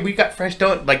like, "Hey, we got fresh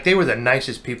donuts." Like, they were the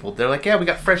nicest people. They're like, "Yeah, we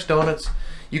got fresh donuts.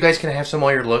 You guys can have some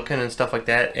while you're looking," and stuff like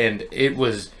that. And it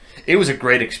was a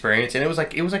great experience, and it was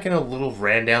like in a little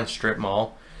ran down strip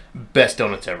mall. Best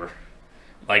donuts ever.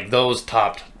 Like, those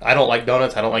topped. I don't like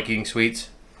donuts. I don't like eating sweets.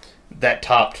 That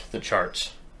topped the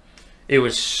charts. It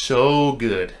was so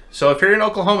good. So if you're in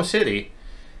Oklahoma City,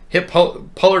 hit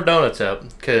Polar Donuts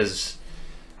up, because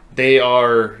they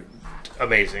are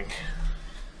amazing.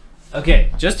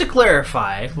 Okay, just to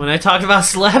clarify, when I talked about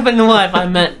slapping the wife, I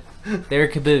meant their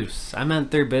caboose. I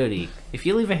meant their booty. If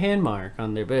you leave a hand mark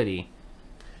on their booty,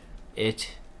 it's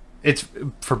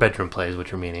for bedroom play is what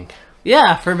you're meaning.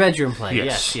 Yeah, for bedroom play.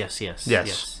 Yes.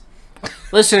 Yes.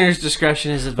 Listeners'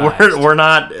 discretion is advised. We're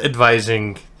not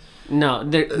advising. No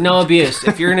abuse.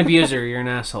 If you're an abuser, you're an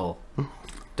asshole.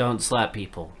 Don't slap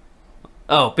people.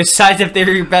 Oh, besides if they're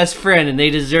your best friend and they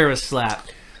deserve a slap.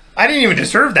 I didn't even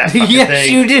deserve that fucking yes,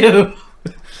 thing. You do.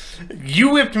 You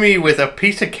whipped me with a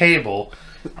piece of cable.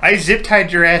 I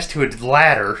zip-tied your ass to a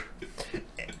ladder.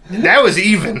 That was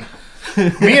even.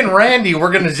 Me and Randy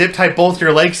were going to zip-tie both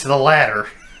your legs to the ladder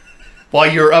while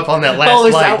you were up on that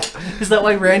last light. Is that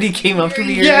why Randy came up to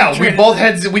me? Yeah, we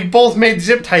both made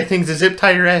zip-tie things to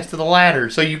zip-tie your ass to the ladder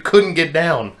so you couldn't get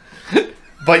down.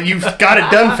 But you got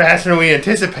it done faster than we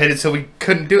anticipated, so we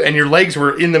couldn't do it. And your legs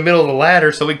were in the middle of the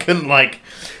ladder, so we couldn't, like,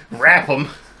 wrap them.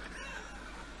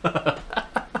 God.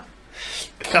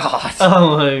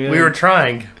 Oh, my God. We were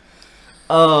trying.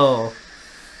 Oh.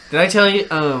 Did I tell you?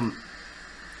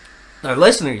 Our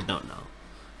listeners don't know.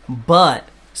 But,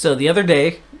 so the other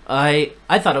day, I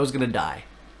thought I was going to die.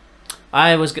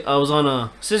 I was on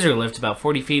a scissor lift about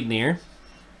 40 feet in the air.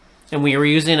 And we were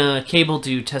using a cable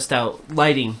to test out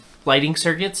lighting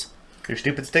circuits. Your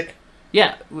stupid stick?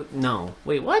 Yeah. No.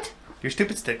 Wait, what? Your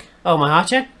stupid stick. Oh, my hot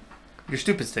check? Your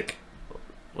stupid stick.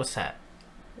 What's that?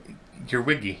 Your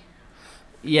wiggy.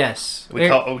 Yes. We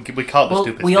call it the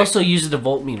stupid stick. We also used a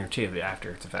voltmeter, too,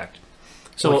 after it's a fact.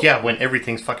 So yeah, when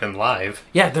everything's fucking live.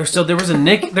 Yeah, there was a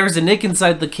nick. There was a nick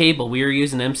inside the cable. We were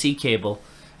using MC cable,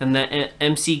 and that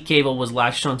MC cable was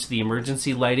latched onto the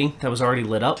emergency lighting that was already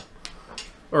lit up,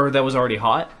 or that was already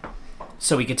hot,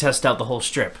 so we could test out the whole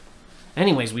strip.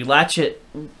 Anyways, we latch it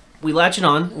on.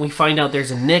 And we find out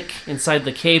there's a nick inside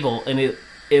the cable, and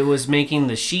it was making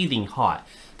the sheathing hot.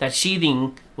 That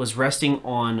sheathing was resting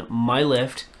on my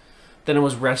lift, then it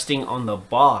was resting on the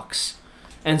box.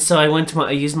 And so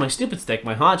I used my stupid stick,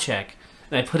 my hot check,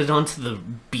 and I put it onto the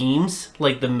beams,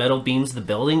 like the metal beams of the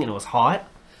building, and it was hot.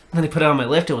 And then I put it on my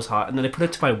lift, it was hot. And then I put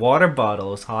it to my water bottle,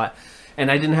 it was hot. And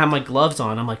I didn't have my gloves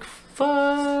on. I'm like, fuck,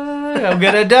 I'm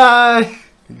gonna die.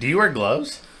 Do you wear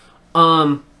gloves?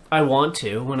 I want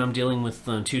to when I'm dealing with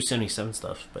 277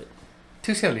 stuff, but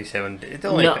 277. It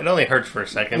only hurts for a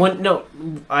second.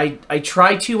 I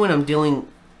try to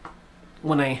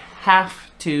when I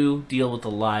have to deal with the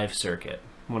live circuit.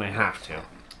 When I have to.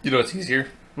 You know what's easier?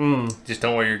 Just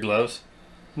don't wear your gloves.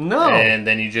 No. And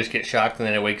then you just get shocked and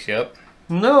then it wakes you up.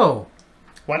 No.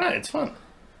 Why not? It's fun.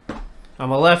 I'm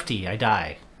a lefty. I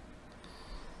die.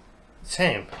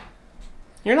 Same.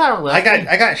 You're not a lefty.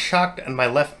 I got shocked on my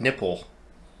left nipple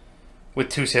with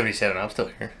 277. I'm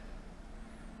still here.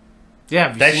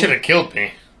 Yeah. That should have killed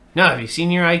me. No, have you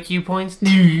seen your IQ points?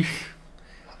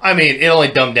 I mean, it only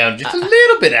dumbed down just a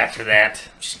little bit after that.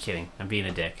 Just kidding. I'm being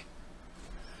a dick.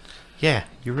 Yeah,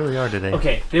 you really are today.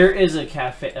 Okay, there is a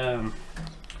cafe.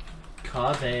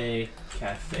 Cafe.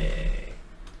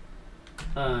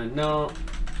 No.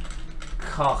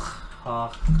 Cave.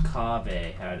 How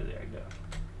did I go?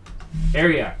 There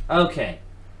we are. Okay.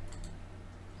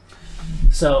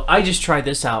 So I just tried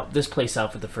this place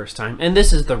out for the first time, and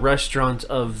this is the restaurant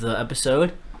of the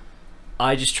episode.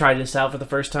 I just tried this out for the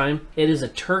first time. It is a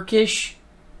Turkish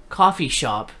coffee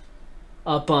shop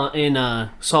up in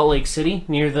Salt Lake City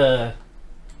near the...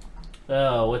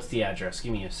 Oh, what's the address?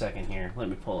 Give me a second here. Let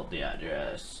me pull up the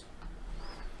address.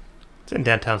 It's in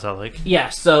downtown Salt Lake. Yeah,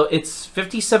 so it's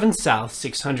 57 South,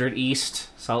 600 East,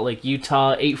 Salt Lake,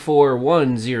 Utah,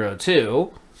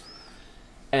 84102.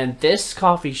 And this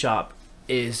coffee shop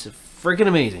is freaking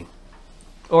amazing.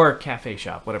 Or cafe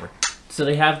shop, whatever. So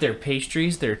they have their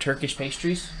pastries, their Turkish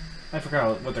pastries. I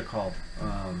forgot what they're called.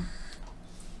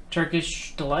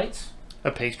 Turkish delights? A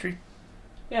pastry?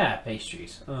 Yeah,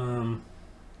 pastries.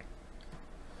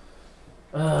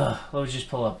 Let's just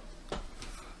pull up.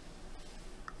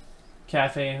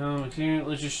 Cafe, home,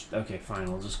 let's just... Okay, fine,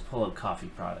 we'll just pull up coffee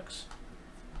products.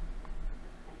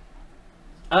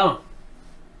 Oh.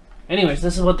 Anyways,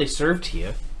 this is what they serve to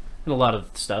you. And a lot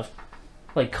of stuff.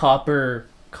 Like copper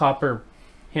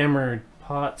hammered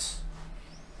pots.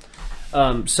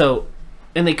 And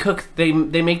they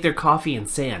make their coffee in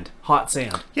sand, hot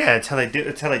sand. Yeah, that's how they do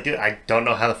it. I don't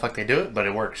know how the fuck they do it, but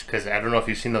it works. Because I don't know if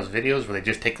you've seen those videos where they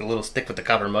just take a little stick with the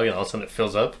copper mug and all of a sudden it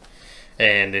fills up.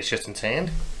 And it's just in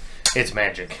sand. It's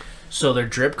magic. So their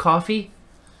drip coffee,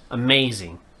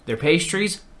 amazing. Their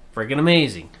pastries, friggin'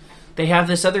 amazing. They have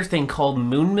this other thing called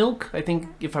moon milk. I think,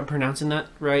 if I'm pronouncing that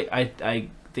right. I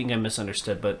think I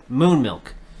misunderstood, but moon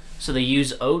milk. So they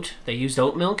use oat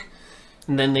milk.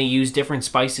 And then they use different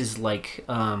spices like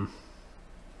Turmeric.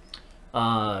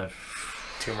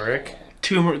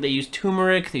 They use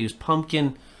turmeric. They use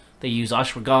pumpkin. They use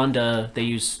ashwagandha. They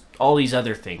use all these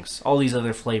other things, all these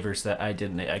other flavors that I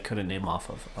couldn't name off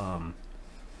of.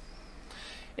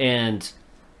 And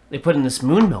they put in this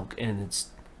moon milk, and it's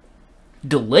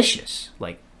delicious.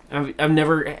 Like I've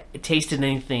never tasted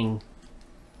anything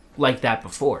like that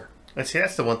before. And see,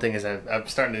 that's the one thing is I'm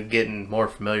starting to get more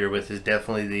familiar with is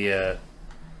definitely the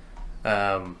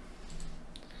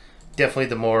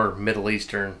more Middle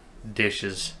Eastern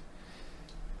dishes.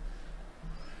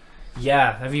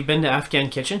 Yeah, have you been to Afghan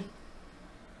Kitchen?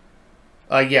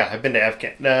 Yeah, I've been to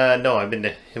Afghan. No, I've been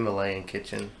to Himalayan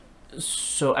Kitchen.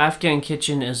 So Afghan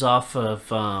Kitchen is off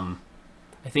of,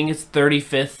 I think it's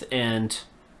 35th and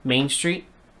Main Street.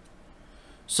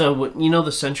 So you know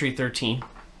the Century 13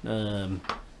 The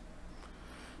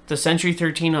Century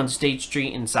 13 on State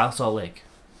Street in South Salt Lake.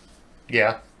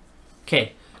 Yeah.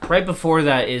 Okay, right before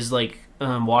that is like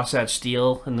Wasatch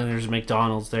Steel, and then there's a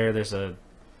McDonald's there. There's a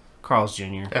Carl's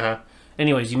Jr. Uh-huh.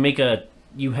 Anyways,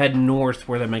 you head north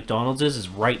where the McDonald's is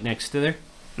right next to there.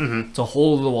 Mm-hmm. It's a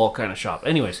hole in the wall kind of shop.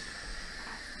 Anyways,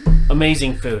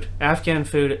 amazing food. Afghan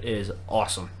food is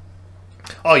awesome.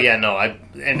 Oh yeah, no,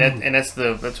 that's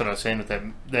what I was saying with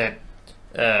that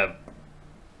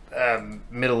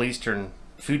Middle Eastern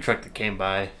food truck that came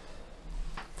by.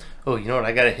 Oh, you know what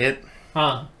I got to hit?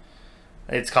 Huh?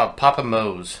 It's called Papa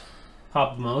Mo's.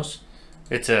 Papa Mo's?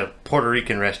 It's a Puerto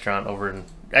Rican restaurant over in...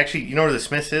 Actually, you know where the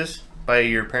Smiths is? By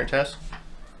your parents' house?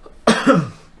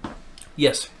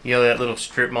 Yes. You know that little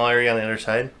strip mall area on the other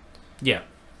side? Yeah.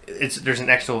 There's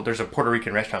a Puerto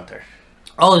Rican restaurant there.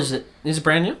 Oh, is it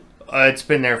brand new? It's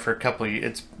been there for a couple of years.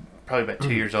 It's probably about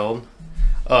 2 years old.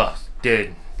 Oh,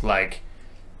 dude, like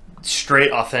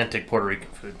straight authentic Puerto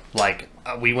Rican food. Like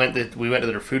we went to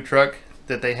their food truck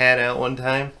that they had out one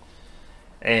time,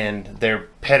 and their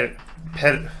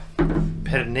pernil,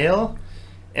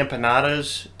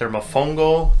 empanadas, their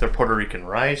mofongo, their Puerto Rican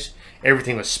rice,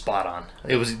 everything was spot on.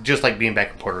 It was just like being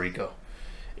back in Puerto Rico.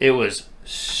 It was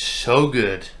so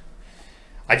good.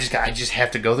 I just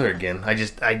have to go there again.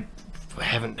 I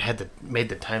haven't made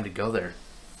the time to go there.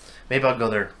 Maybe I'll go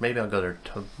there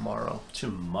tomorrow.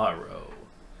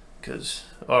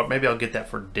 Or maybe I'll get that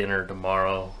for dinner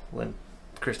tomorrow when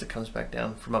Krista comes back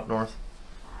down from up north.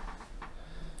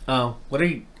 Oh, what are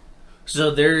you? So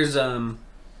there's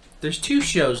 2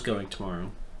 shows going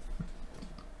tomorrow.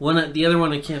 The other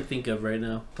one I can't think of right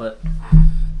now, but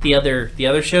the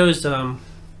other show is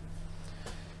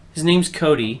his name's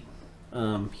Cody.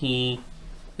 He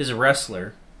is a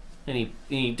wrestler, and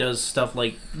he does stuff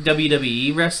like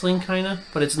WWE wrestling kind of,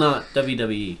 but it's not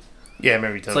WWE. Yeah, I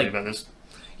remember you telling me about this.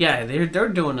 Yeah, they're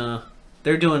doing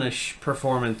a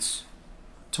performance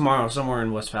tomorrow somewhere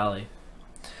in West Valley.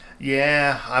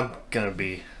 Yeah, I'm gonna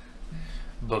be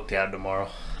booked out tomorrow.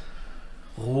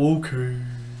 Okay.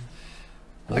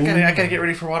 I gotta get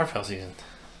ready for waterfowl season.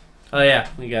 Oh yeah,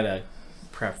 we gotta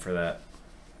prep for that.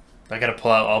 I gotta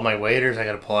pull out all my waders. I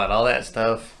gotta pull out all that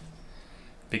stuff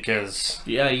because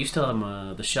Yeah, you still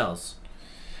have the shells.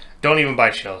 don't even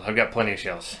buy shells. I've got plenty of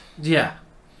shells. Yeah,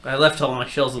 I left all my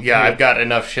shells. With Yeah, I've got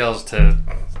enough shells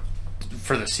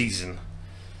for the season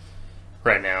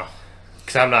right now.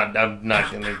 Because I'm not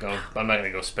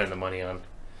gonna go spend the money on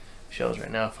shells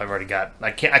right now. If I've already got,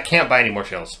 I can't buy any more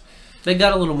shells. They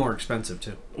got a little more expensive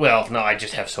too. Well, no, I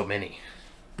just have so many.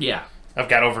 Yeah. I've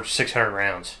got over 600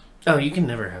 rounds. Oh, you can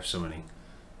never have so many.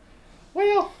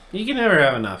 Well, You can never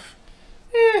have enough.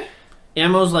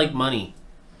 Ammo's like money.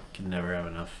 You can never have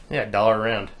enough. yeah, $1 a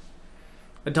round.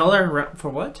 $1 a round for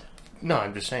what? No,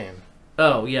 I'm just saying.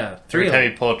 Oh yeah, Every 3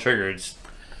 time you pull a trigger, it's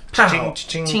Pow.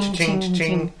 ching, ching, ching, ching,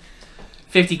 ching.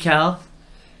 50 cal.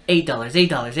 $8, $8,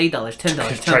 $8,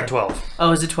 $10. Try 12.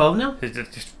 Oh, is it 12 now?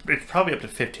 It's probably up to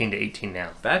 15 to 18 now.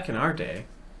 Back in our day.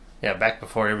 Yeah, back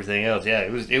before everything else. Yeah,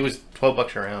 it was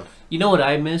 $12 a round. You know what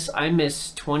I miss? I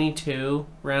miss 22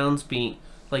 rounds being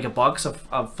like a box of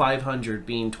 500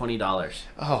 being $20.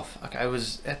 Oh fuck! I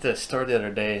was at the store the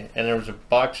other day, and there was a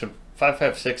box of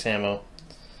 5.56 ammo.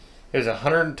 It was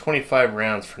 125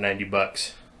 rounds for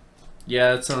 $90.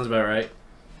 Yeah, that sounds about right.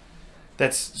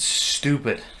 That's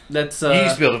stupid. That's You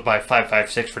used to be able to buy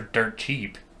 5.56 for dirt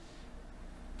cheap.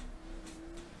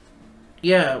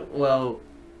 Yeah, well,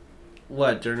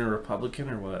 what, during a Republican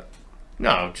or what?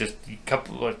 No, just a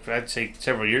couple. I'd say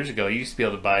several years ago, you used to be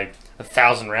able to buy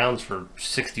 1,000 rounds for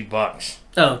 $60.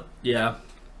 Oh, yeah.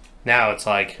 Now it's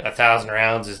like 1,000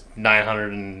 rounds is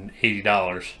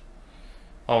 $980,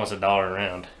 almost $1 a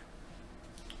round.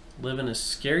 Living a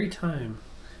scary time.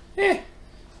 Eh,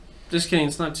 Just kidding,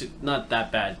 it's not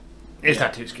that bad. it's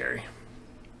not too scary.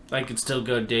 I could still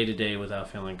go day to day without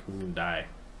feeling like I'm gonna die.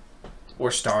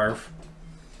 Or starve.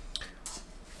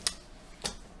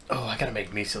 Oh, I gotta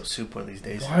make miso soup one of these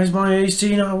days. Why is my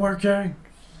AC not working?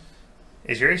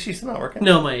 Is your AC still not working?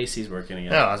 No, my AC's working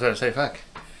again. No, I was about to say fuck.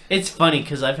 It's funny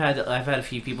because I've had a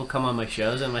few people come on my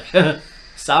shows and I'm like,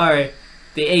 sorry,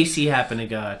 the AC happened to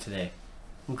go out today.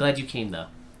 I'm glad you came though.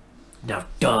 Now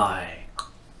die.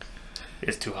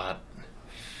 It's too hot.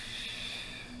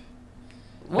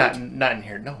 What? Not in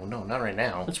here. No, not right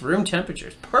now. It's room temperature.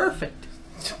 It's perfect.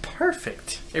 It's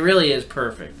perfect. It really is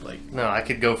perfect. Like, No, I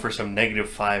could go for some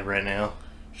 -5 right now.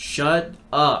 shut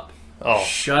up. Oh,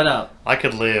 Shut up. I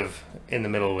could live in the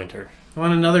middle of winter.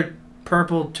 Want another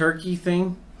purple turkey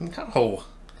thing? No.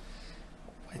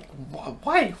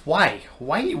 Why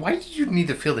did you need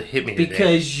to feel to hit me today?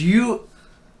 Because you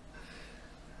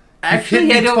Actually,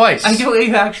 hit me twice. I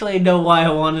don't actually know why I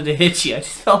wanted to hit you. I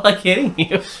just felt like hitting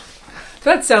you.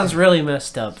 That sounds really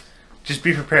messed up. Just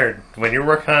be prepared. When you're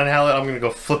working on Hallett, I'm going to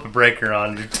go flip a breaker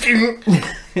on.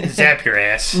 Zap your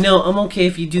ass. No, I'm okay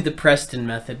if you do the Preston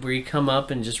method, where you come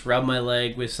up and just rub my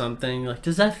leg with something. Like,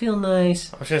 does that feel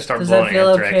nice? I'm just going to start Does blowing that feel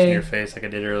anthrax okay? in your face like I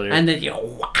did earlier. And then you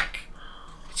whack.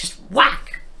 Just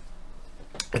whack.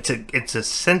 It's a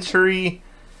sensory...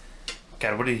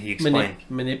 God, what did he explain?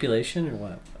 Manipulation or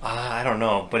what? I don't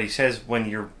know, but he says when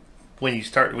you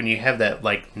have that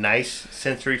like nice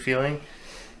sensory feeling,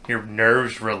 your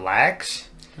nerves relax,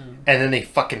 and then they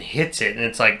fucking hits it, and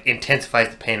it's like intensifies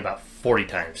the pain about 40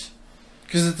 times.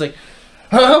 Because it's like,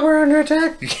 oh, we're under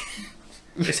attack.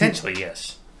 Essentially,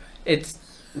 yes. It's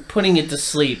putting it to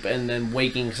sleep and then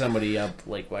waking somebody up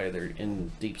like while they're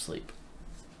in deep sleep.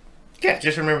 Yeah,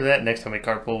 just remember that next time we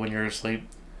carpool when you're asleep.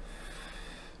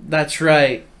 That's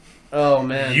right. Oh,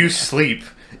 man. You sleep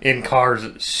in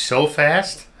cars so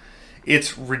fast,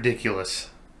 it's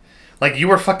ridiculous. Like, you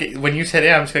were fucking... When you said,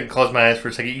 yeah, I'm just going to close my eyes for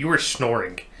a second, you were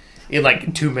snoring in,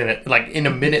 like, 2 minutes... Like, in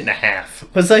a minute and a half.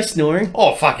 Was I snoring?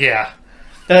 Oh, fuck yeah.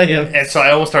 Oh, yeah. And so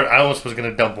I almost was going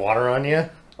to dump water on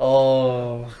you.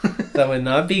 Oh, that would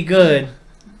not be good.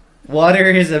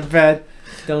 Water is a bad...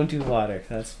 Don't do water.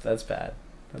 That's bad.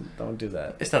 Don't do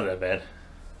that. It's not that bad.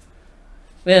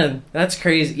 Man, that's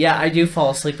crazy. Yeah, I do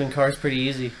fall asleep in cars pretty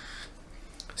easy.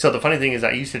 So the funny thing is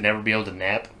I used to never be able to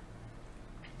nap.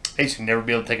 I used to never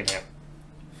be able to take a nap.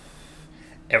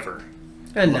 Ever.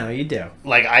 And now you do.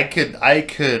 Like, I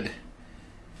could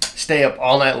stay up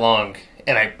all night long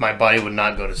and my body would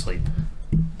not go to sleep.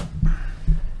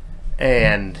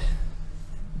 And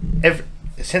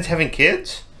since having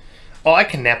kids, I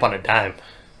can nap on a dime.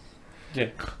 Yeah.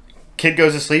 Kid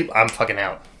goes to sleep, I'm fucking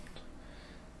out.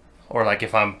 Or like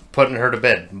if I'm putting her to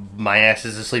bed, my ass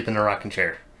is asleep in the rocking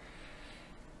chair.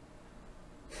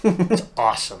 It's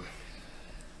awesome.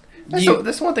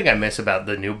 That's one thing I miss about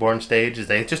the newborn stage is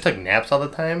they just took naps all the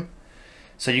time.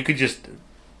 So you could just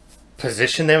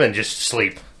position them and just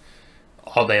sleep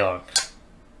all day long.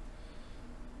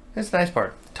 That's the nice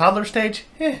part. Toddler stage,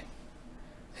 you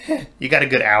got a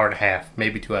good hour and a half,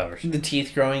 maybe 2 hours. The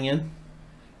teeth growing in?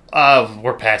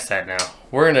 We're past that now.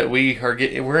 We're in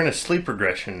a sleep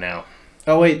regression now.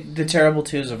 Oh wait, the terrible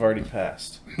twos have already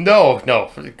passed. No.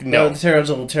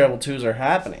 The terrible twos are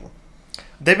happening.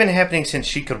 They've been happening since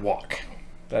she could walk.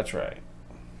 That's right.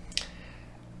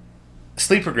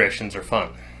 Sleep regressions are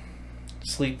fun.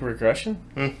 Sleep regression?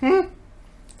 Mm-hmm.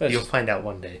 You'll find out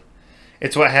one day.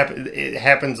 It's what happens. It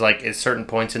happens like at certain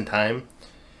points in time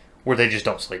where they just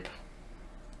don't sleep.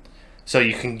 So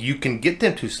you can get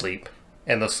them to sleep,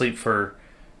 and they'll sleep for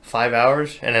 5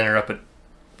 hours, and then they're up at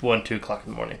 1, 2 o'clock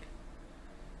in the morning.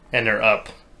 And they're up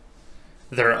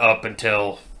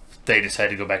until they decide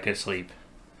to go back to sleep.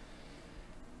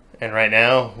 And right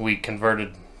now, we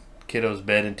converted kiddo's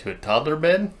bed into a toddler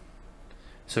bed,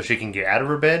 so she can get out of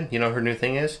her bed. You know what her new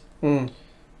thing is?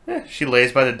 She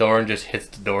lays by the door and just hits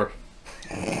the door.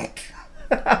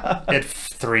 At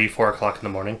 3, 4 o'clock in the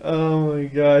morning. Oh my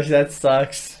gosh, that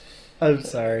sucks. I'm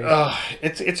sorry.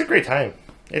 It's a great time.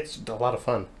 It's a lot of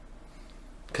fun.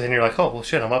 Because then you're like, oh, well,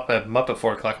 shit, I'm up at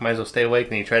 4 o'clock. Might as well stay awake.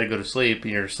 And then you try to go to sleep,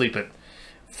 and you're asleep at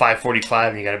 5:45,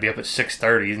 and you got to be up at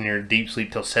 6:30, and you're in deep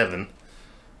sleep till 7.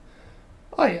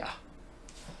 Oh, yeah.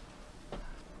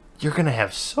 You're going to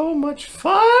have so much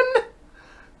fun.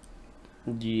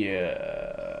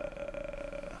 Yeah.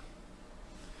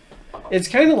 It's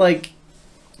kind of like...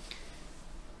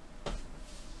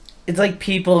 It's like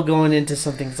people going into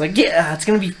something. It's like, yeah, it's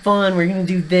going to be fun. We're going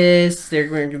to do this.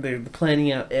 They're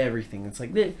planning out everything. It's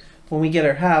like, when we get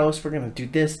our house, we're going to do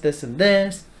this, this, and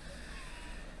this.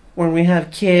 When we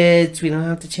have kids, we don't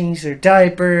have to change their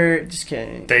diaper. Just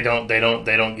kidding. They don't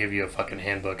give you a fucking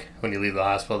handbook when you leave the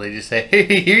hospital. They just say,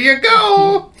 hey, here you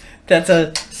go. That's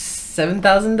a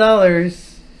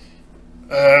 $7,000.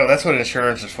 That's what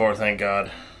insurance is for, thank God.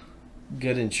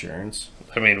 Good insurance.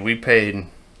 I mean, we paid...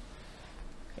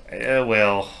 A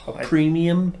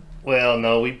premium? Well,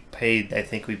 no, I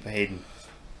think we paid...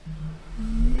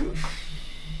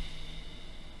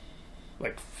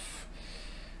 like...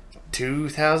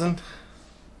 2,000?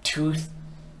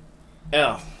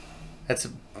 Oh. That's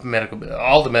a medical bill.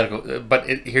 All the medical... But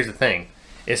here's the thing.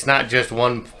 It's not just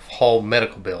one whole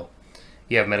medical bill.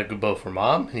 You have medical bill for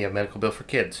mom, and you have medical bill for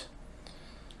kids.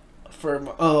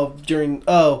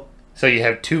 So you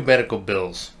have 2 medical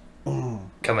bills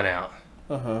coming out.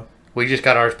 Uh-huh. We just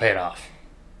got ours paid off.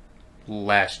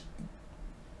 The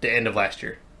end of last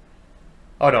year.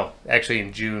 Oh, no. Actually,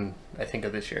 in June, I think,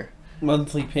 of this year.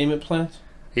 Monthly payment plans?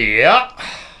 Yeah.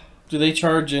 Do they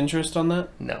charge interest on that?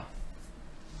 No.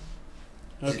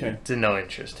 Okay. It's no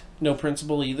interest. No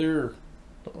principal either? Or?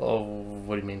 Oh,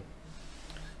 what do you mean?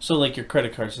 So, like your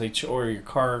credit cards, or your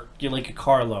car, like a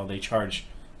car loan, they charge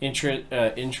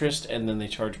interest and then they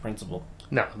charge principal.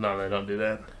 No, they don't do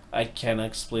that. I can't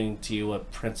explain to you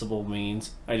what principal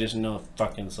means. I just know it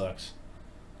fucking sucks.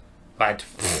 But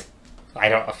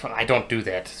I don't do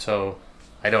that. So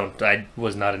I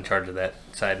was not in charge of that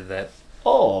side of that.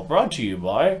 Oh, brought to you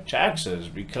by taxes,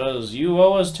 because you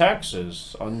owe us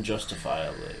taxes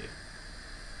unjustifiably.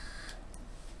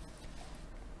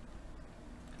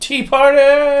 Tea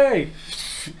party!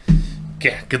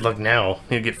 Yeah, good luck now.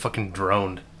 You'll get fucking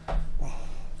droned.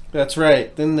 That's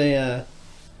right. Then they,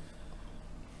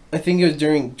 I think it was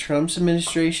during Trump's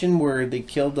administration where they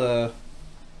killed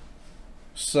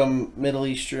some Middle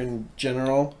Eastern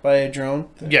general by a drone.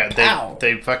 Yeah,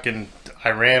 they fucking...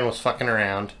 Iran was fucking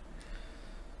around.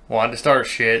 Wanted to start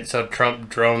shit, so Trump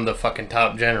droned the fucking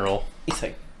top general. He's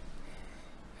like...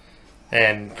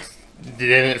 And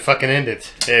then it fucking ended.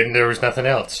 And there was nothing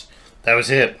else. That was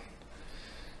it.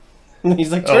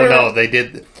 He's like... Oh no, they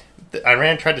did...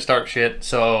 Iran tried to start shit,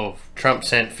 so Trump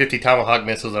sent 50 Tomahawk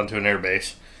missiles onto an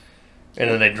airbase. And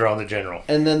then they droned the general.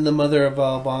 And then the mother of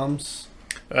all bombs.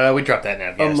 We dropped that in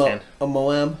Afghanistan. A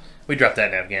Moab. We dropped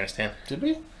that in Afghanistan. Did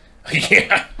we?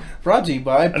 Yeah. Brought to you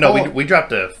by... No, we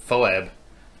dropped a FOAB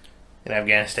in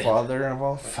Afghanistan. Father of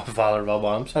all... Father of all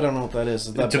bombs. I don't know what that is.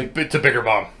 Is that It's a bigger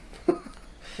bomb.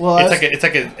 Well, I think it's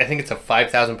a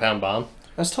 5,000-pound bomb.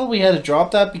 I was told we had to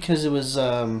drop that because it was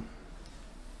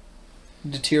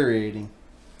deteriorating.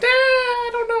 I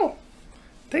don't know.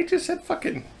 They just said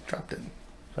fucking dropped it.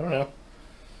 I don't know.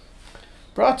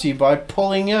 Brought to you by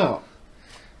pulling out.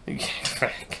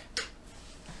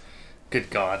 Good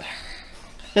God.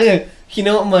 You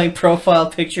know what my profile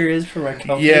picture is for my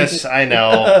company? Yes, I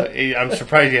know. I'm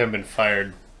surprised you haven't been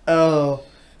fired. Oh,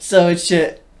 so it's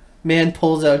shit. Man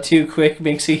pulls out too quick,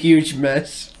 makes a huge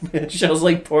mess. It shows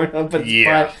like Pornhub, but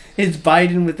it's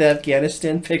Biden with the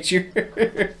Afghanistan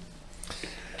picture.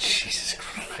 Jesus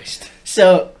Christ.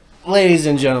 So, ladies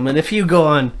and gentlemen, if you go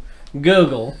on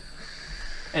Google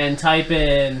and type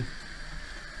in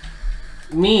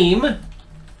meme,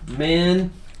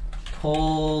 man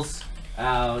pulls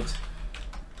out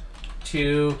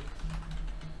too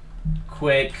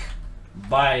quick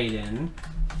Biden.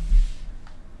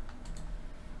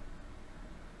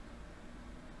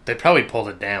 They probably pulled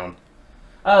it down.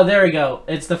 Oh, there we go.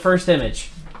 It's the first image.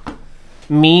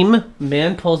 Meme,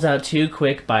 man pulls out too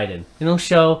quick Biden. It'll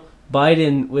show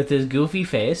Biden with his goofy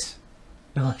face.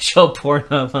 It'll show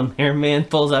Pornhub on there. Man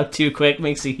pulls out too quick,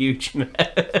 makes a huge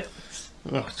mess.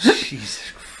 Oh,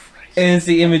 Jesus Christ. And it's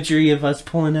the imagery of us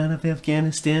pulling out of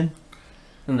Afghanistan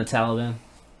and the Taliban.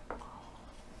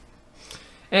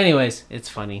 Anyways, it's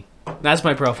funny. That's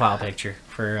my profile picture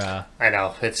for I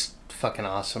know. It's fucking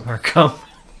awesome. our company.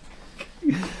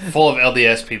 Full of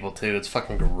LDS people, too. It's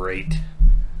fucking great.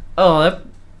 Oh,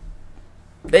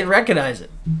 they recognize it.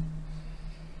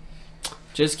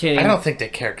 Just kidding. I don't think they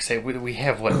care, because we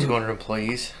have, what, 200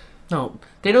 employees? No,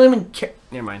 they don't even care.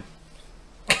 Never mind.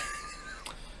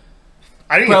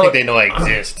 I don't even think they know I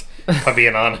exist, if I'm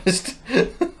being honest.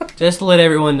 Just to let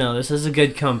everyone know, this is a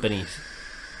good company.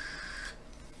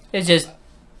 It's just,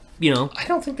 you know. I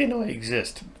don't think they know I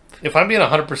exist. If I'm being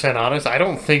 100% honest, I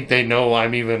don't think they know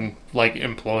I'm even, like,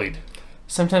 employed.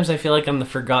 Sometimes I feel like I'm the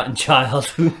forgotten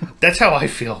child. That's how I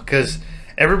feel, because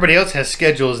everybody else has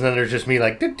schedules, and then there's just me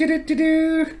like,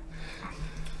 do-do-do-do-do.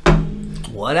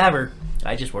 Whatever.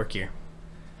 I just work here.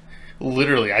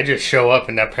 Literally, I just show up,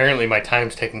 and apparently my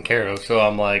time's taken care of, so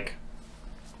I'm like,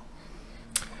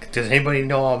 does anybody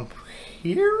know I'm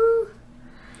here?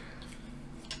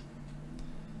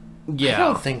 Yeah. I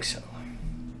don't think so.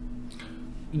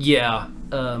 Yeah.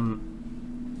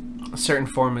 Certain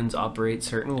foremans operate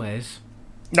certain ways.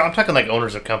 No, I'm talking like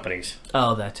owners of companies.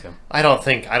 Oh, that too. I don't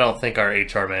think our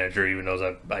HR manager even knows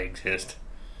I exist.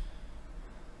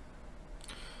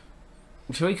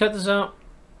 Should we cut this out?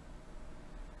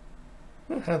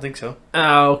 I don't think so.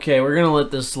 Oh, okay. We're gonna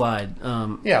let this slide.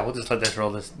 Yeah, we'll just let this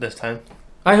roll this time.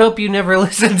 I hope you never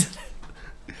listened.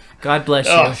 God bless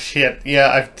you. Oh shit!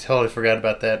 Yeah, I totally forgot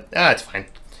about that. It's fine.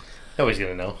 Nobody's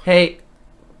gonna know. Hey,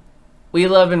 we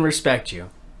love and respect you,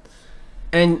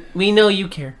 and we know you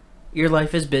care. Your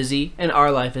life is busy, and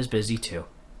our life is busy too.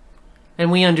 And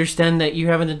we understand that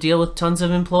you're having to deal with tons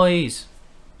of employees.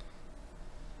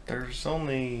 There's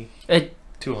only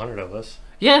 200 of us.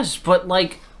 Yes, but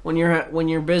like when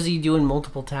you're busy doing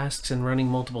multiple tasks and running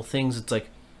multiple things, it's like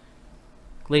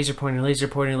laser pointer, laser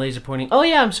pointer, laser pointing. Oh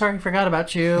yeah, I'm sorry, forgot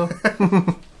about you.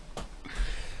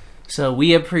 So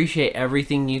we appreciate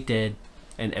everything you did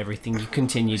and everything you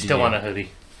continue to do. Still want a hoodie.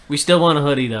 We still want a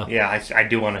hoodie, though. Yeah, I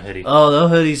do want a hoodie. Oh, those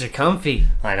hoodies are comfy.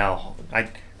 I know.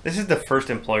 This is the first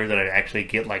employer that I actually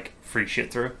get, like, free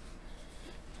shit through.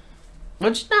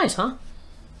 Which is nice, huh?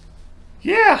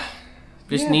 Yeah.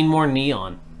 Just need more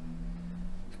neon.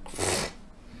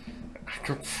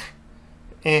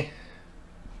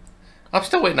 I'm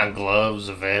still waiting on gloves,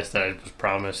 a vest that I was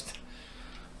promised.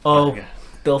 Oh,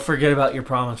 they'll forget about your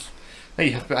promise. I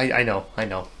know.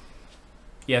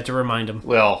 You have to remind them.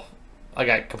 Well, I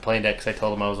got complained at because I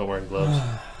told them I wasn't wearing gloves.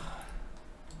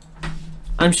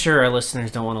 I'm sure our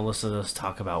listeners don't want to listen to us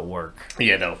talk about work.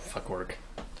 Yeah, no, fuck work.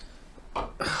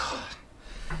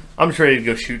 I'm just ready to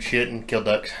go shoot shit and kill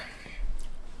ducks.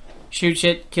 Shoot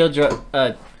shit, kill drugs.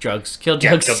 Kill drugs. Yeah,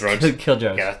 kill drugs. Kill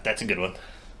drugs. Yeah, that's a good one.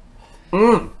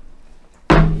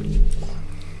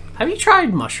 Have you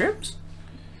tried mushrooms?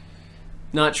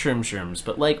 Not shrooms,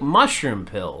 but like mushroom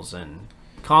pills and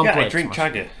complex. Yeah, I drink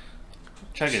mushrooms.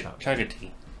 chaga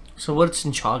tea. So what's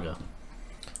in chaga?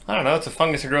 I don't know. It's a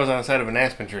fungus that grows on the side of an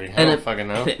aspen tree. I don't fucking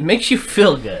know. It makes you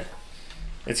feel good.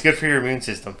 It's good for your immune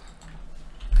system.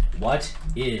 What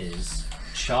is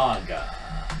chaga?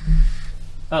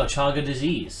 Oh, chaga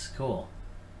disease. Cool.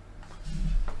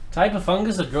 Type of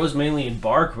fungus that grows mainly in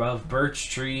bark of birch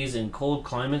trees in cold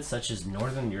climates such as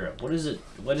northern Europe. What is it?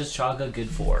 What is chaga good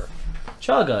for?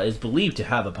 Chaga is believed to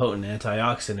have a potent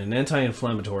antioxidant and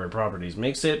anti-inflammatory properties,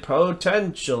 makes it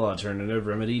potential alternative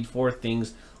remedy for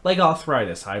things like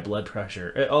arthritis, high blood pressure.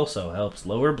 It also helps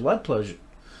lower blood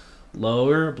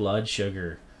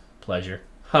sugar pleasure.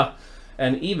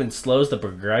 And even slows the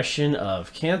progression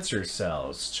of cancer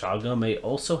cells. Chaga may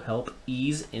also help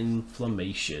ease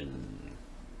inflammation.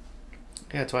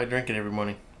 Yeah, that's why I drink it every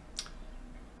morning.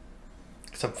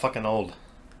 Because I'm fucking old.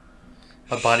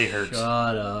 My body hurts.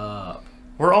 Shut up.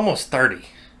 We're almost 30.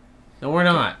 No, we're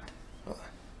not.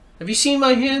 Have you seen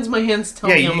my hands? My hands tell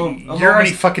me I'm you're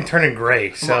already fucking turning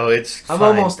gray, so it's fine. I'm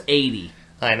almost 80.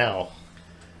 I know.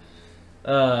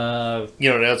 You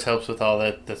know what else helps with all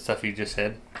that stuff you just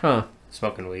said? Huh.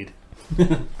 Smoking weed.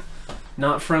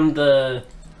 Not from the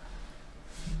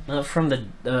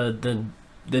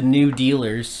new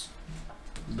dealers.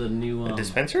 The new A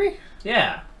dispensary?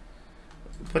 Yeah.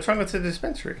 What's wrong with the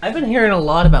dispensary? I've been hearing a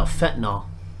lot about fentanyl.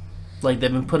 Like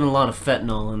they've been putting a lot of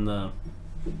fentanyl in the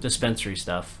dispensary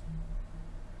stuff.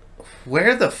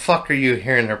 Where the fuck are you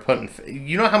hearing they're putting?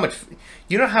 You know how much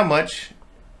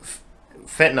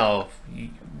fentanyl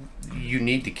you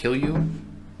need to kill you?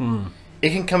 It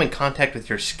can come in contact with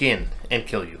your skin and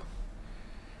kill you.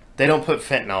 They don't put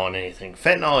fentanyl in anything.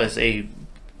 Fentanyl is a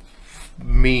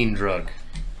mean drug.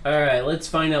 Alright, let's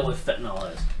find out what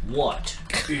fentanyl is. What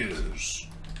is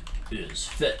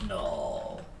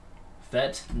fentanyl?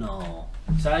 Fentanyl.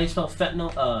 Is that how you spell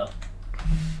fentanyl?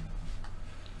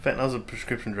 Fentanyl's a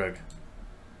prescription drug.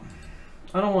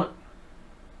 I don't want...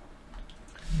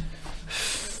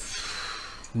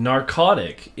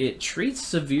 Narcotic. It treats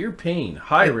severe pain.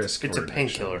 High risk. It's a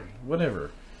painkiller.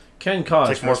 Whatever. Can cause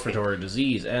like respiratory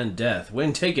disease and death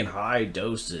when taken high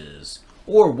doses.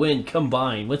 Or when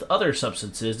combined with other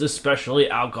substances, especially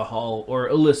alcohol or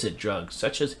illicit drugs,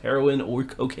 such as heroin or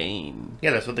cocaine.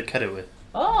 Yeah, that's what they cut it with.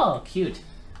 Oh, cute.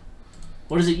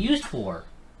 What is it used for?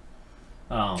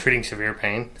 Oh. Treating severe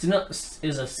pain.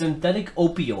 Is a synthetic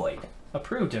opioid.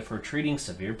 Approved for treating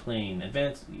severe pain,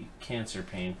 advanced cancer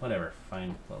pain, whatever.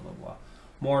 Fine, blah, blah, blah.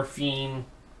 Morphine.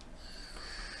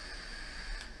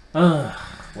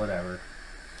 Whatever.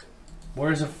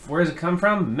 Where does it come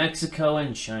from? Mexico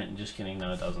and China. Just kidding.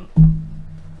 No, it doesn't.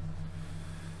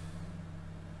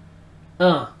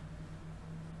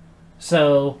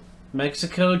 So,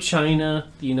 Mexico,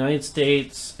 China, the United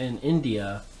States, and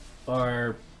India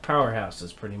are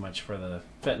powerhouses pretty much for the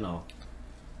fentanyl.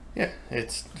 Yeah,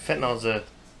 fentanyl's a...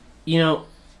 You know...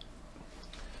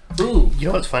 Ooh. You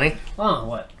know what's funny? Oh,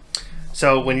 what?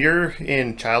 So, when you're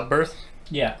in childbirth...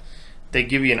 Yeah. They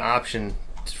give you an option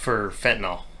for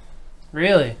fentanyl.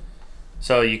 Really?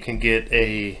 So you can get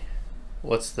epidural,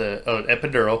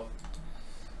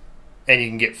 and you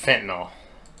can get fentanyl.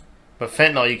 But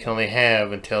fentanyl you can only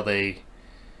have until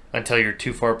you're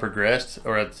too far progressed,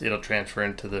 or it'll transfer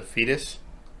into the fetus,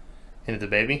 into the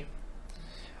baby.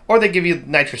 Or they give you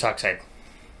nitrous oxide.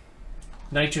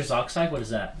 Nitrous oxide? What is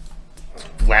that?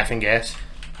 Laughing gas.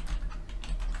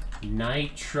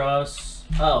 Nitrous.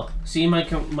 Oh, see, my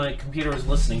computer was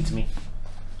listening to me.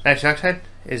 Nitrous oxide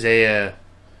is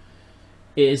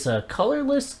a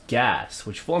colorless gas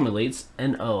which formulates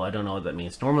NO. I don't know what that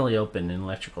means. Normally open in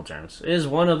electrical terms. It is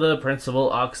one of the principal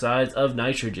oxides of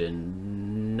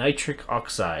nitrogen. Nitric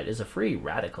oxide is a free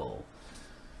radical.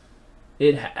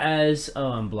 It has...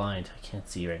 Oh, I'm blind. I can't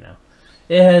see right now.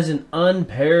 It has an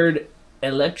unpaired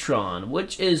electron,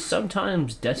 which is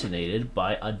sometimes detonated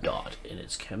by a dot in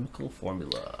its chemical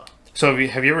formula. So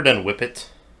have you ever done whippets?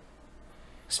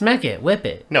 Smack it, whip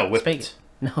it. No, Spank whippets. it.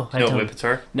 No, You I know don't. what whippets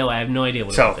are? No, I have no idea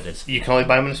what a So whippet is. you can only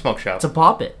buy them in a smoke shop. It's a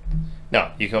pop it.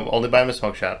 No, you can only buy them in a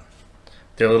smoke shop.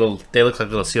 They're little. They look like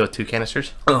little CO2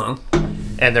 canisters, Uh-huh.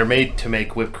 and they're made to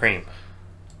make whipped cream.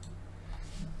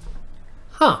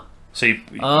 Huh. So you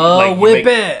Oh, you whip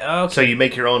make- it. Okay. So you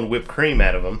make your own whipped cream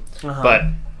out of them. Uh-huh. But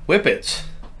whippets,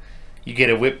 you get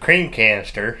a whipped cream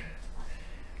canister,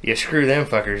 you screw them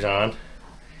fuckers on,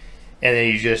 and then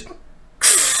you just,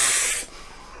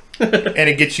 and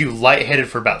it gets you lightheaded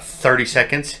for about 30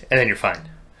 seconds, and then you're fine.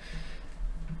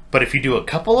 But if you do a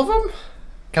couple of them,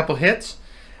 couple hits,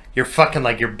 you're fucking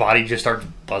like your body just starts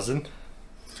buzzing.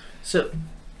 So,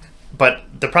 But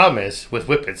the problem is with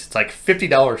whippets, it's like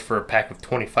 $50 for a pack of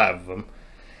 25 of them,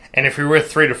 and if you're with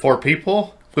 3 to 4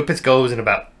 people, whippets goes in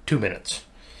about 2 minutes.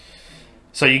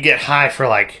 So you get high for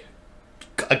like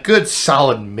a good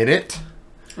solid minute.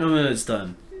 and then it's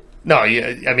done. No,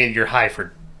 I mean you're high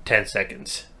for 10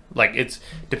 seconds. Like it's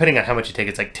depending on how much you take,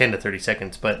 it's like 10 to 30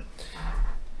 seconds. But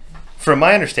from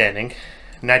my understanding,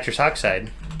 nitrous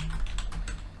oxide.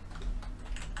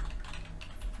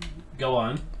 Go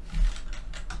on.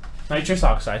 Nitrous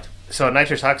oxide. So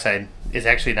nitrous oxide is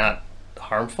actually not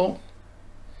harmful.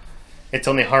 It's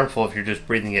only harmful if you're just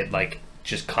breathing it like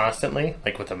just constantly,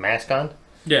 like with a mask on.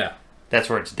 Yeah. That's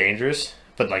where it's dangerous.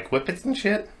 But like whippets and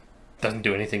shit doesn't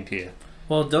do anything to you.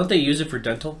 Well, don't they use it for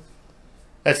dental?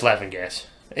 That's laughing gas.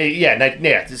 Yeah,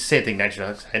 it's the same thing, nitrous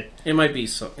oxide. It might be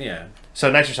so. Yeah. So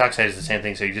nitrous oxide is the same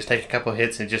thing. So you just take a couple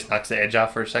hits and it just knocks the edge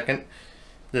off for a second.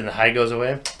 Then the high goes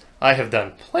away. I have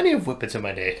done plenty of whippets in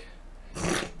my day.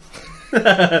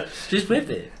 Just whip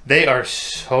it. They are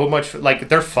so much, like,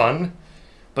 they're fun,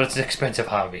 but it's an expensive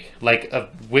hobby. Like, a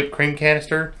whipped cream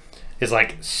canister is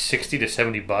like 60 to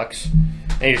 70 bucks,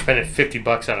 and you're spending 50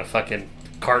 bucks on a fucking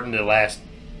carton that lasts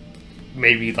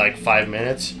maybe like 5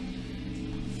 minutes.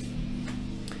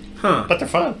 Huh. But they're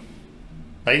fun.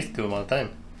 I used to do them all the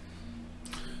time.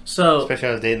 So, Especially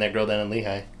when I was dating that girl down in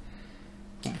Lehigh.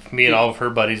 Me and all of her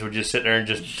buddies would just sit there and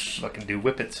just fucking do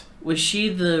whippets. was she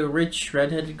the rich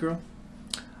redheaded girl?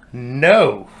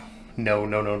 No,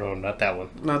 not that one.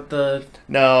 Not the.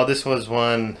 No, this was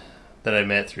one that I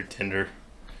met through Tinder,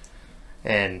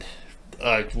 and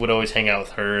I would always hang out with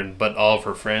her. But all of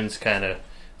her friends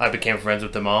I became friends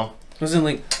with them all. Wasn't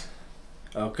like.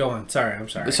 Oh, go on. Sorry, I'm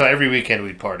sorry. So every weekend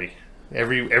we'd party.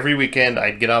 Every weekend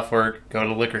I'd get off work, go to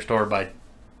the liquor store, buy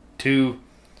 2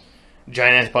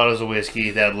 giant ass bottles of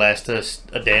whiskey that'd last us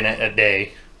a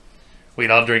day. We'd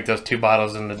all drink those 2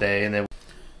 bottles in a day, and then.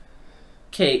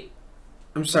 Kate,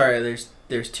 I'm sorry.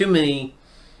 There's too many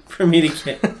for me to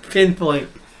get pinpoint.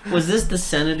 Was this the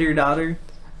senator daughter?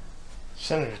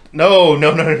 Senator? No.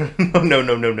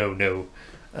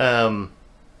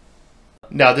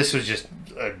 No, this was just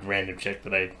a random chick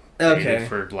that I dated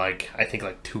for I think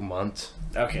 2 months.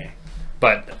 Okay.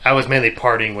 But I was mainly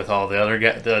partying with all the other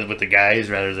with the guys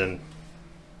rather than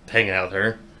hanging out with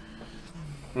her.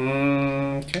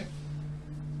 Okay.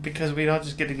 Because we'd all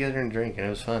just get together and drink, and it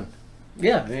was fun.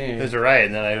 Yeah. It was a riot,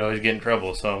 and then I'd always get in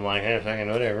trouble, so I'm like, hey, fucking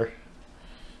whatever.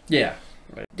 Yeah.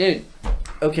 Dude.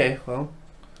 Okay, well.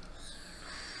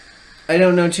 I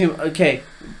don't know too. Okay,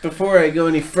 before I go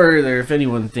any further, if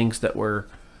anyone thinks that we're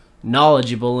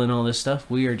knowledgeable in all this stuff,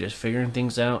 we are just figuring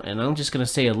things out, and I'm just gonna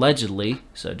say allegedly.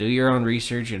 So do your own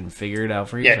research and figure it out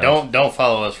for yourself. Yeah, don't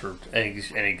follow us for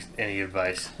any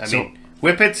advice. I mean,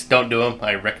 whippets, don't do them.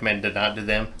 I recommend to not do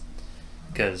them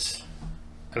because,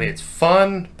 I mean, it's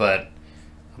fun, but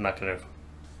I'm not gonna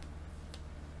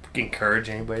encourage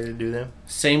anybody to do them.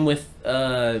 Same with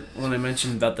when I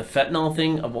mentioned about the fentanyl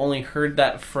thing. I've only heard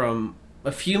that from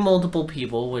a few multiple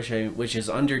people, which is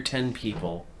under 10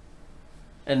 people,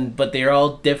 but they're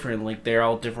all different. Like they're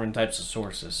all different types of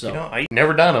sources. So I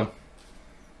never done them,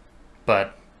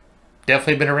 but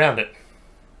definitely been around it.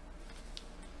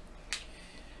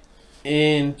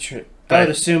 I would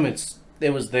assume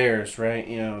it was theirs, right?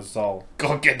 It's all.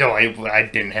 Okay, no, I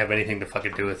didn't have anything to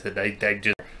fucking do with it. I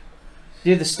just.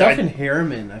 Dude, the stuff in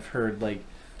Harriman, I've heard,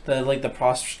 the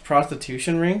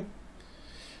prostitution ring.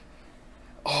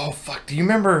 Oh fuck! Do you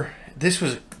remember? This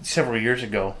was several years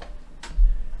ago.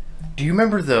 Do you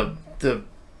remember the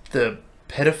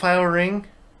pedophile ring?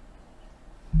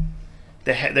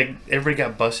 That everybody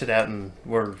got busted out in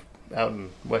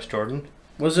West Jordan.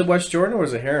 Was it West Jordan or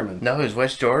was it Harriman? No, it was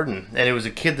West Jordan, and it was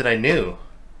a kid that I knew.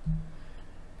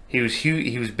 He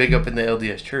was big up in the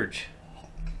LDS church.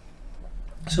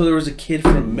 So there was a kid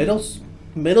from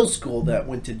middle school that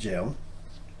went to jail.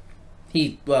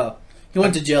 He He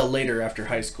went to jail later after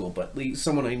high school, but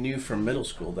someone I knew from middle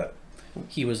school that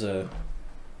he was a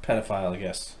pedophile, I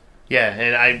guess. Yeah,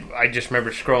 and I just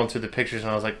remember scrolling through the pictures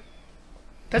and I was like,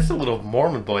 that's the little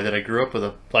Mormon boy that I grew up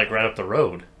with, like right up the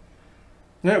road.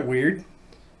 Isn't that weird?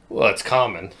 Well, it's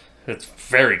common. It's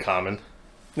very common.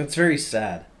 It's very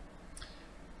sad.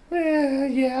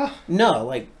 Yeah. No,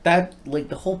 like that, like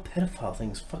the whole pedophile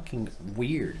thing's fucking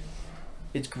weird.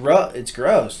 It's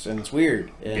gross and it's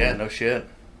weird. And yeah, no shit.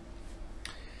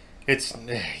 It's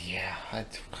me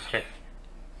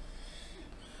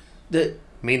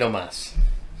no mas.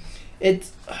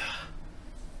 It's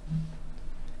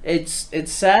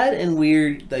sad and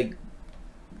weird, like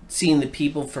seeing the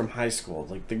people from high school,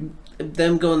 like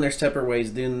them going their separate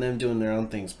ways, doing their own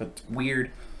things. But it's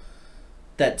weird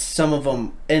that some of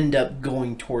them end up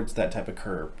going towards that type of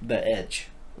curve, the edge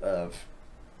of.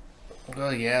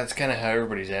 Well, yeah, that's kind of how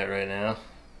everybody's at right now.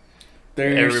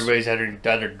 Everybody's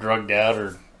either drugged out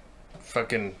or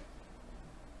fucking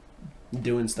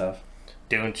doing stuff,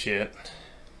 doing shit.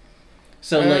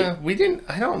 So I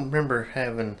don't remember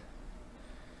having.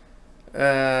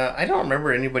 I don't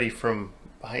remember anybody from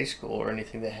high school or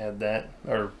anything that had that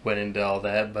or went into all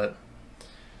that, but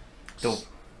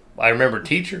I remember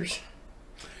teachers.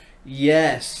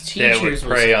 Yes, teachers that would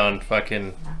prey on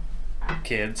fucking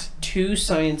kids. 2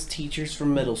 science teachers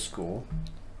from middle school.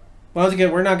 Well,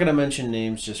 again, we're not going to mention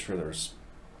names just for theirs.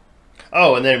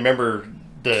 Oh, and then remember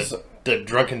the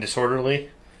drunken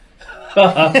disorderly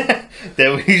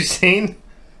that we've seen.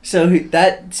 So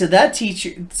that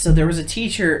teacher. So there was a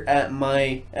teacher at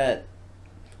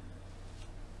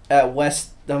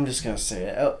West. I'm just gonna say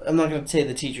it. I'm not gonna say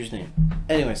the teacher's name.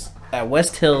 Anyways, at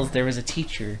West Hills, there was a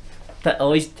teacher that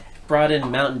always brought in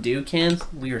Mountain Dew cans.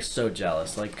 We were so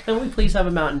jealous. Like, can we please have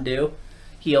a Mountain Dew?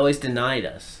 He always denied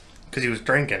us because he was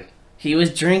drinking. He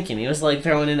was drinking. He was like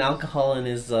throwing in alcohol in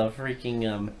his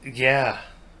freaking. Yeah.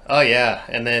 Oh yeah,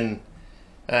 and then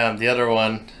the other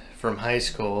one from high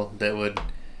school that would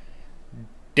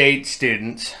date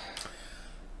students.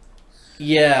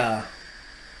 Yeah.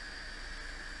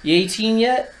 You 18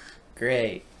 yet?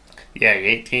 Great. Yeah, you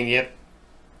 18 yet?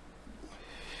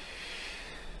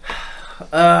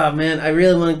 Man, I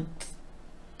really want to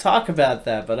talk about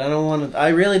that, but I don't want to. I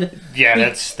really. Yeah,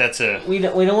 that's a. We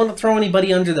don't want to throw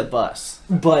anybody under the bus,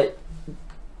 but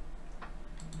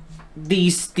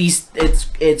these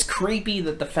it's creepy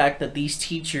that the fact that these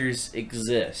teachers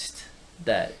exist,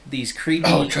 that these creepy.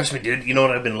 Oh, trust me, dude. You know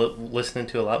what I've been listening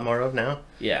to a lot more of now?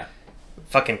 Yeah.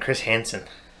 Fucking Chris Hansen.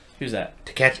 Who's that?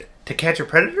 To catch a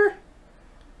predator?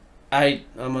 I'm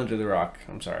under the rock.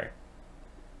 I'm sorry.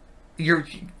 You're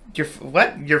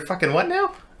what? You're fucking what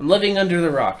now? I'm living under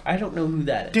the rock. I don't know who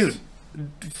that is. Dude,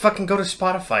 fucking go to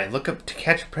Spotify. Look up To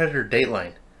Catch a Predator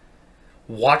Dateline.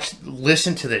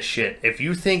 Listen to this shit. If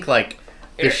you think like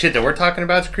this shit that we're talking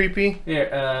about is creepy.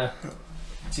 Here,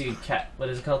 what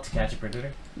is it called? To Catch a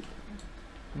Predator?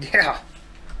 Yeah.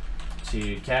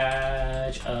 To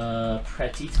catch a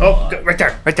predator. Oh, right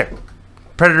there.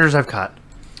 Predators I've caught.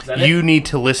 You need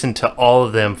to listen to all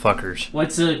of them fuckers.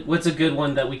 What's a good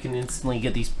one that we can instantly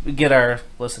get our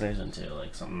listeners into,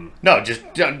 like something? No, just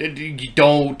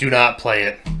do not play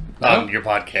it on your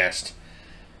podcast.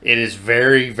 It is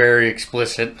very, very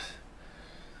explicit,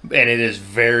 and it is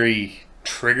very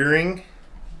triggering.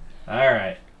 All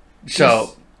right.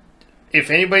 So, if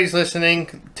anybody's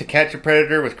listening, To Catch a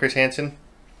Predator with Chris Hansen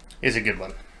is a good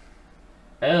one.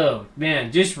 Oh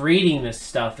man, just reading this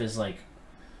stuff is like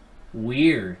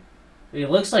weird. It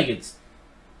looks like it's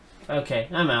okay.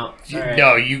 I'm out. Right.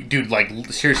 No, you dude, like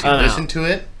seriously, listen to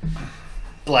it.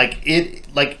 It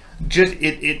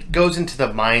goes into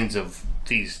the minds of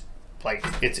these. Like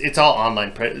it's all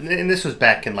online, and this was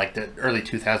back in like the early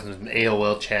 2000s, and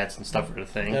AOL chats and stuff were a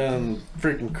thing.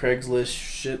 Freaking Craigslist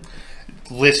shit.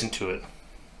 Listen to it.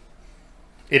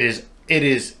 It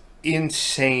is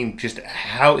insane just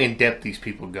how in depth these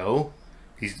people go.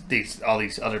 All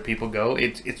these other people go.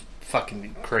 It's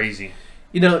fucking crazy.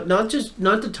 You know, not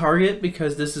to target,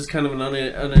 because this is kind of an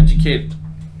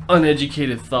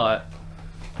uneducated thought,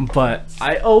 but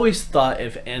I always thought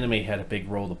if anime had a big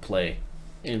role to play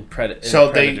in Predators.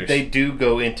 So they do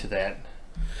go into that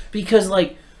because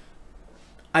like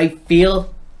I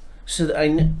feel so that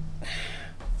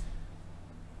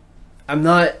I'm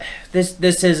not.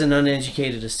 This is an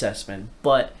uneducated assessment,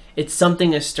 but it's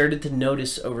something I started to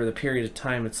notice over the period of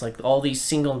time. It's like all these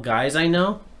single guys I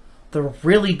know, they're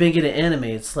really big into anime.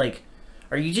 It's like,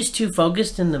 are you just too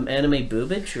focused in the anime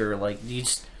boobage, or like do you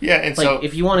just and like so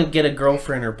if you want to get a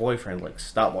girlfriend or boyfriend, like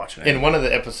stop watching anime. In one of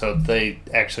the episodes, they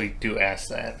actually do ask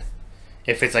that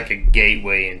if it's like a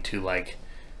gateway into like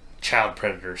child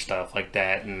predator stuff like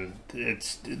that, and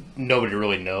it's nobody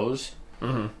really knows.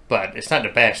 Mm-hmm. But it's not to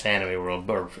bash the anime world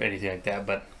or anything like that.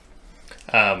 But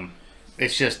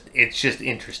it's just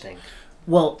interesting.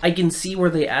 Well, I can see where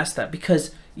they asked that,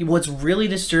 because what's really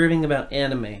disturbing about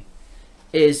anime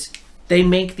is they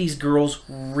make these girls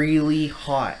really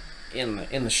hot in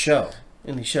the show,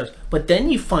 in these shows. But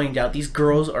then you find out these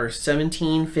girls are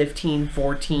 17, 15,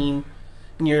 14,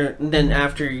 and then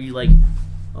after you like,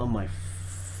 oh my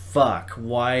fuck,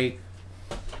 why?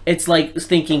 It's like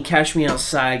thinking Cash Me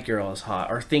Outside girl is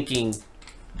hot, or thinking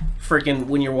freaking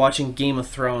when you're watching Game of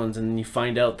Thrones and you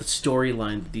find out the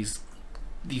storyline that these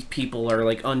people are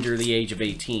like under the age of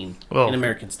 18 in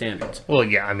American standards. Well,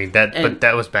 yeah, I mean but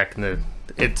that was back in the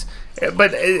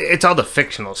it's all the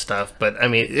fictional stuff. But I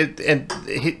mean,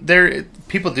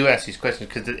 people do ask these questions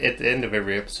because at the end of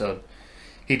every episode,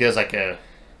 he does like a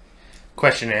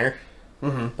questionnaire.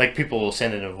 Mm-hmm. Like people will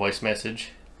send in a voice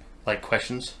message, like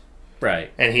questions,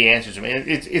 right? And he answers them, and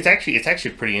it's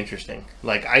actually pretty interesting.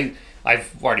 Like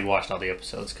I've already watched all the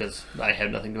episodes because I have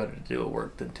nothing better to do at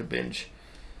work than to binge.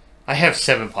 I have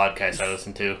 7 podcasts I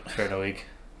listen to during a week.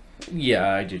 Yeah,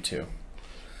 I do too.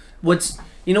 What's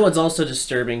also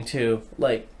disturbing too?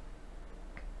 Like,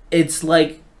 it's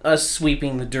like us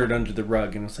sweeping the dirt under the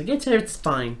rug, and it's like it's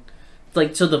fine.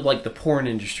 It's like the porn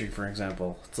industry, for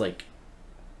example. It's like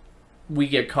we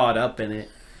get caught up in it,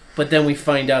 but then we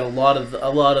find out a lot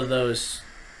of those,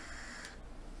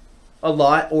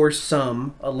 or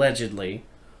some allegedly,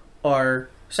 are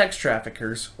sex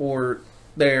traffickers, or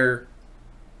they're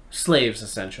slaves,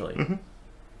 essentially. Mm-hmm.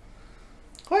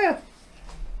 Oh yeah,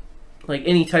 like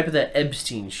any type of that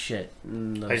Epstein shit.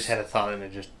 I just had a thought,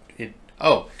 and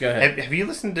Oh, go ahead. Have you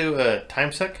listened to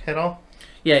Time Suck at all?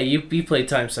 Yeah, you played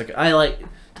Time Suck. I like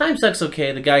Time Suck's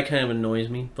okay. The guy kind of annoys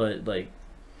me, but like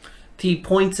he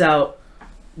points out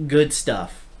good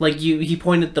stuff. Like he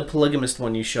pointed the polygamist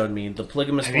one you showed me. The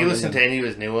polygamist. Have you listened to any of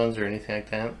his new ones or anything like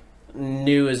that?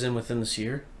 New as in within this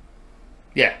year?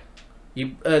 Yeah.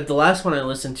 The last one I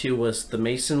listened to was the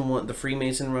Mason one, the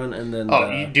Freemason run, and then.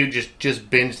 You do just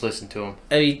binge listen to him.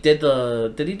 And he did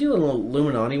he do an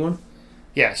Illuminati one?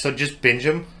 Yeah, so just binge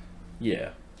him. Yeah.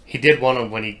 He did one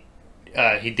when he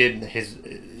did his.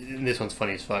 And this one's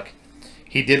funny as fuck.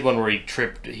 He did one where he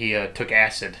took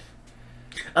acid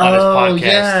on his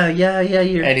podcast. Yeah.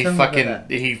 And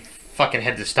he fucking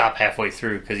had to stop halfway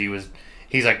through because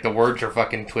he's like, the words are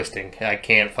fucking twisting. I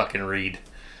can't fucking read.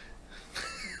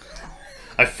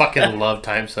 I fucking love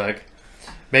Time Suck.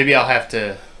 Maybe I'll have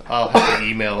to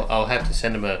email. I'll have to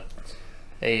send him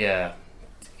a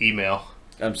email.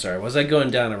 I'm sorry. Was I going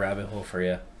down a rabbit hole for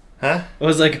you? Huh?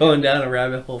 Was I going down a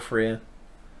rabbit hole for you?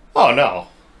 Oh no.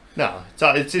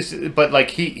 It's just, but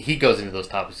like he goes into those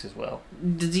topics as well.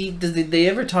 Did they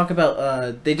ever talk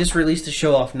about? They just released a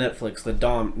show off Netflix, the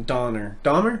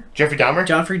Dahmer? Jeffrey Dahmer.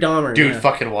 Jeffrey Dahmer. Dude, yeah.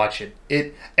 fucking watch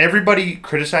it. Everybody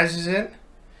criticizes it.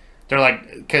 They're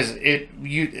like, because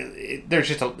there's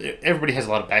just everybody has a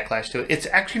lot of backlash to it. It's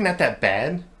actually not that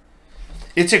bad.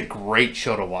 It's a great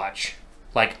show to watch.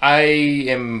 Like, I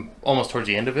am almost towards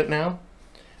the end of it now.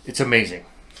 It's amazing.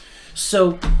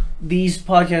 So, these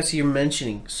podcasts you're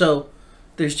mentioning. So,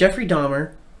 there's Jeffrey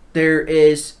Dahmer. There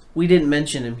is, we didn't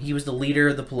mention him. He was the leader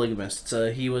of the polygamists.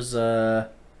 He was Warren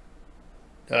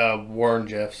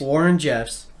Jeffs. Warren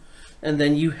Jeffs. And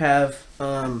then you have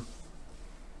the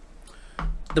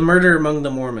Murder Among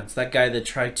the Mormons. That guy that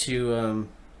tried to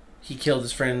he killed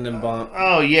his friend and bomb.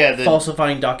 Oh yeah,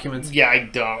 falsifying documents. Yeah, I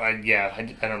don't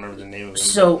remember the name of him.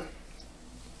 So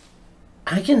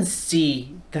I can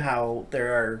see how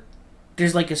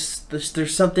there's like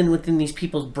there's something within these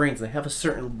people's brains. They have a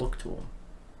certain look to them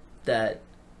that.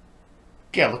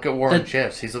 Yeah, look at Warren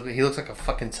Jeffs. He looks like a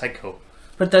fucking psycho.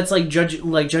 But that's like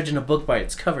judging a book by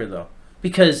its cover, though,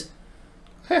 because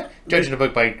judging a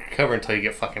book by cover until you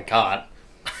get fucking caught.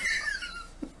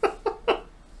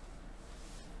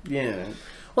 Yeah.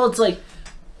 Well, it's like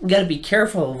you gotta be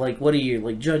careful. Like, what are you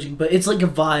like judging? But it's like a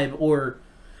vibe, or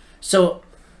so.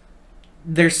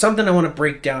 There's something I want to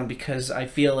break down because I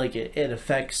feel like it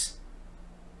affects.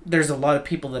 There's a lot of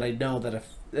people that I know that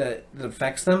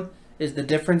affects them. Is the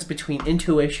difference between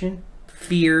intuition,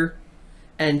 fear,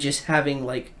 and just having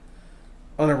like,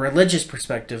 on a religious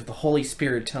perspective, the Holy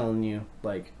Spirit telling you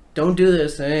like, don't do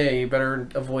this. Hey, you better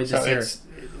avoid this.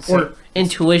 Or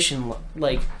intuition,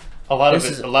 like. A lot of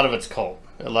it's cult.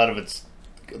 A lot of it's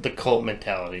the cult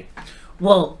mentality.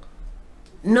 Well,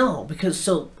 no, because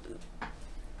so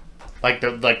like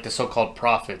the so-called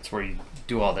prophets where you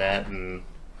do all that and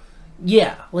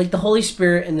yeah, like the Holy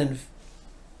Spirit, and then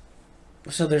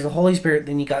so there's the Holy Spirit,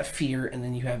 then you got fear, and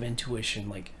then you have intuition.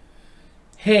 Like,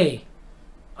 hey,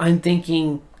 I'm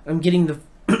thinking, I'm getting the...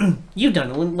 You've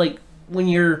done it. When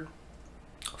you're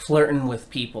flirting with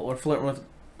people, or flirting with,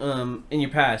 in your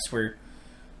past, where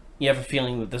you have a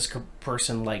feeling that this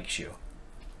person likes you.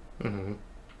 Mm-hmm. And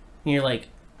you're like,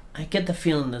 I get the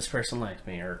feeling this person likes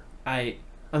me, or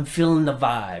I'm feeling the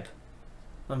vibe.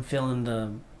 I'm feeling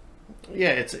the... Yeah,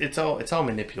 it's all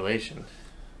manipulation.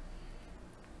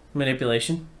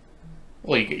 Manipulation?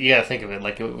 Well, you gotta think of it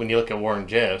like when you look at Warren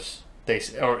Jeffs,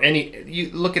 you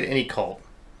look at any cult.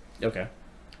 Okay.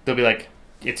 They'll be like,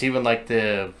 it's even like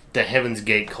the Heaven's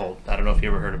Gate cult. I don't know if you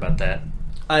ever heard about that.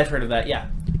 I've heard of that, yeah.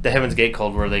 The Heaven's Gate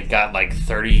cult, where they got like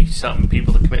 30-something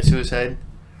people to commit suicide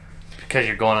because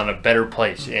you're going on a better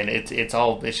place, and it's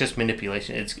just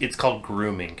manipulation. It's called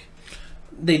grooming.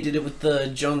 They did it with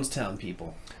the Jonestown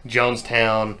people.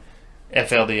 Jonestown,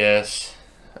 FLDS,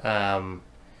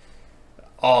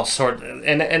 all sort,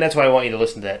 and that's why I want you to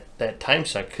listen to that Time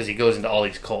Suck, because he goes into all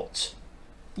these cults.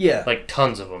 Yeah, like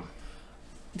tons of them.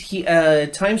 He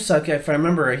Time Suck, if I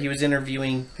remember, he was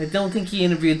interviewing. I don't think he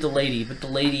interviewed the lady, but the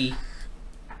lady,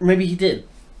 maybe he did.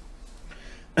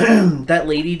 That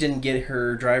lady didn't get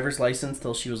her driver's license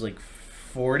till she was like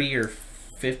 40 or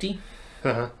 50.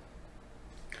 Uh-huh.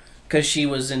 Because she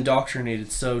was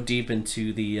indoctrinated so deep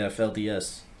into the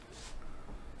FLDS.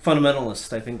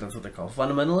 Fundamentalist, I think that's what they're called.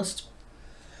 Fundamentalist?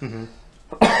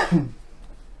 Mm-hmm.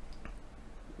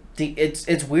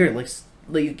 It's weird.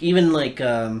 Like even like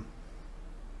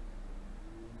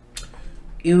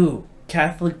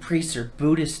Catholic priests or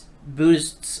Buddhists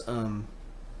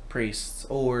priests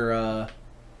or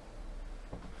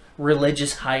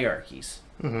religious hierarchies.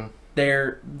 Mm-hmm.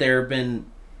 There have been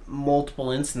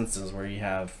multiple instances where you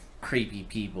have creepy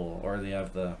people, or they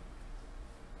have the...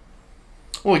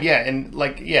 Well, yeah, and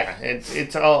like, yeah,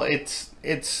 it's all,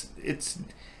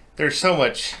 there's so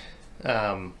much,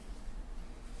 I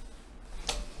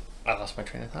lost my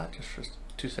train of thought just for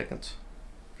 2 seconds.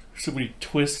 So many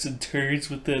twists and turns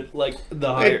with it, like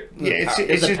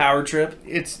the power trip.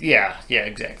 Yeah,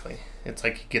 exactly. It's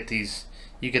like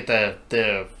you get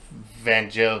the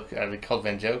are they called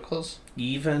evangelicals?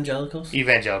 Evangelicals?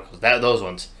 Evangelicals, those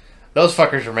ones. Those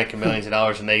fuckers are making millions of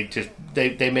dollars, and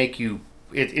they make you...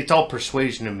 It's all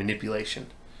persuasion and manipulation.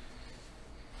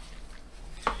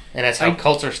 And that's how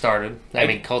cults are started. I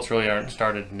mean, cults really aren't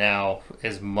started now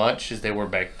as much as they were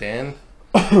back then.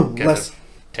 Because of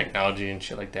technology and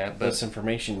shit like that. But less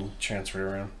information transferred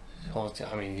around. Well,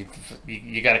 I mean,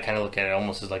 you got to kind of look at it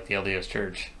almost as like the LDS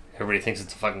Church. Everybody thinks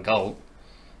it's a fucking cult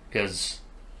because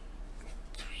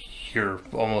you're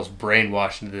almost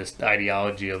brainwashed into this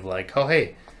ideology of like, oh,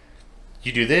 hey,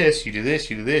 you do this, you do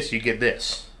this, you do this, you get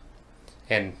this.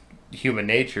 And human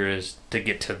nature is to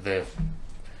get to the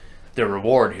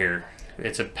reward here.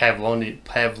 It's a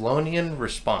Pavlovian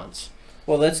response.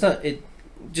 Well, that's not it.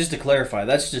 Just to clarify,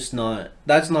 that's not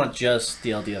just the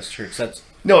LDS Church. That's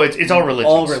no, it's all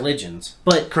religions. All religions,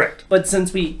 but correct. But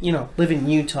since we live in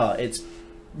Utah, it's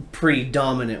pretty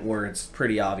dominant where it's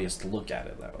pretty obvious to look at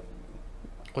it that way.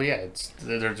 Well, yeah,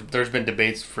 there's been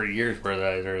debates for years where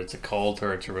either it's a cult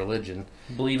or it's a religion.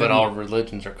 But all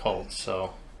religions are cults,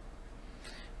 so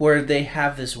where they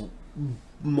have this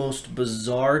most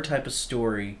bizarre type of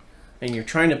story, and you're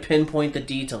trying to pinpoint the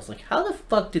details. Like, how the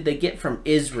fuck did they get from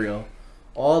Israel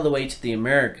all the way to the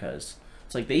Americas?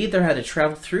 It's like they either had to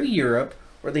travel through Europe,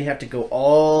 or they have to go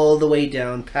all the way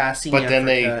down, passing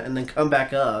Africa, and then come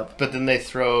back up. But then they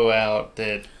throw out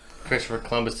that Christopher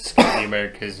Columbus discovered the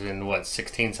Americas in,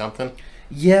 16-something?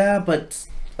 Yeah, but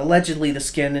allegedly the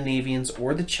Scandinavians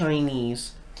or the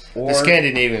Chinese... The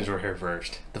Scandinavians were here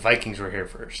first. The Vikings were here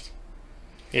first.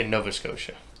 In Nova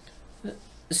Scotia.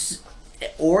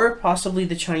 Or possibly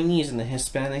the Chinese and the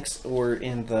Hispanics or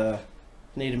in the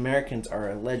Native Americans are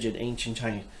alleged ancient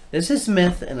Chinese. This is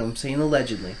myth, and I'm saying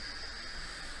allegedly.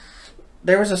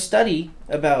 There was a study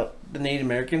about the Native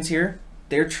Americans here.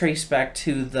 They're traced back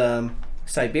to the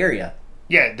Siberia.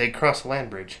 Yeah, they crossed the land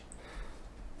bridge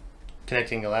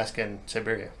connecting Alaska and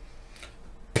Siberia.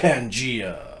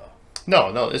 Pangea.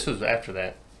 No, this was after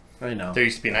that. I know. There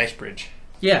used to be an ice bridge.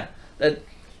 Yeah,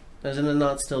 isn't it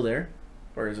not still there,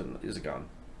 or is it gone?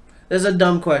 This is a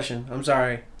dumb question. I'm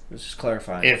sorry. Let's just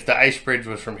clarify. If the ice bridge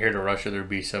was from here to Russia, there'd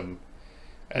be some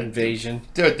invasion.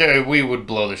 We would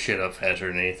blow the shit up faster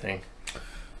than anything.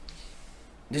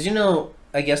 Did you know?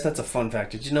 I guess that's a fun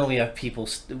fact. Did you know we had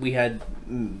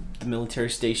the military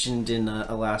stationed in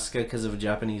Alaska because of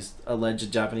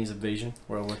alleged Japanese invasion,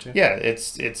 World War II? Yeah,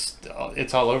 it's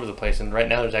all over the place, and right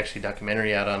now there's actually a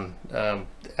documentary out on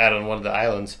one of the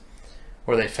islands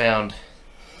where they found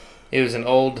it was an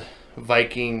old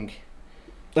Viking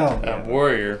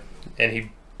warrior, and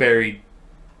he buried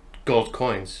gold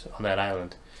coins on that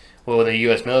island. Well, when the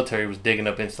U.S. military was digging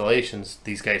up installations,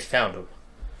 these guys found them.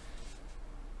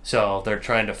 So they're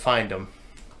trying to find them.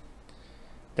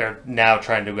 They're now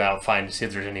trying to go out and find to see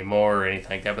if there's any more or anything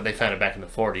like that, but they found it back in the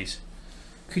 40s.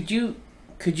 Could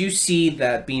you see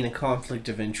that being a conflict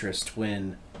of interest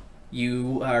when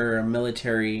you are a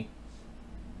military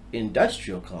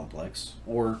industrial complex,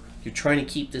 or you're trying to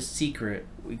keep this secret,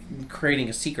 creating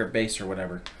a secret base or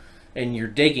whatever, and you're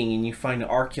digging and you find an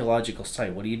archaeological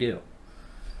site? What do?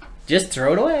 Just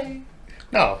throw it away.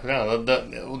 No.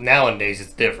 Nowadays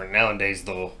it's different. Nowadays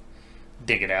they'll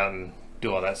dig it out and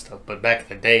do all that stuff. But back in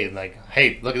the day, like,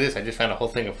 hey, look at this. I just found a whole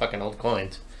thing of fucking old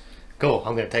coins. Cool.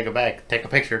 I'm going to take it back, take a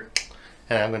picture,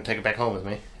 and I'm going to take it back home with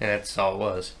me. And that's all it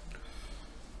was.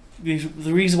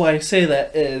 The reason why I say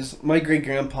that is my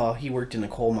great-grandpa, he worked in a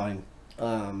coal mine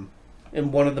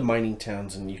in one of the mining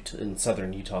towns in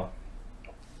southern Utah.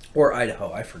 Or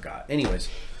Idaho, I forgot. Anyways,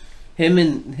 him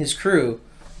and his crew,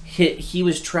 he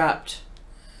was trapped.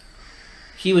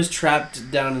 He was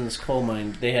trapped down in this coal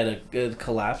mine. They had a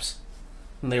collapse,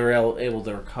 and they were able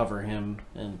to recover him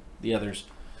and the others.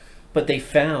 But they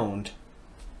found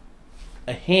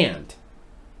a hand,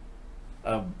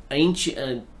 an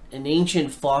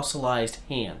ancient fossilized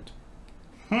hand,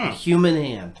 a human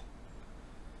hand.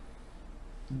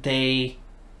 They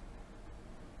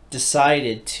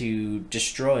decided to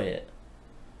destroy it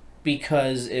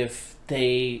because if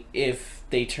they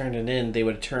turned it in, they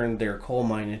would turn their coal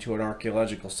mine into an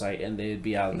archaeological site and they'd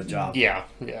be out of the job. Yeah.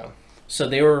 So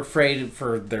they were afraid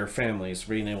for their families,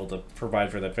 being able to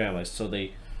provide for their families. So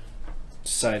they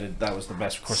decided that was the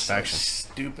best course of action.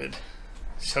 Stupid.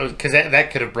 So, because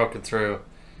that could have broken through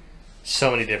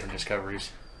so many different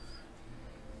discoveries.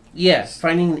 Yeah,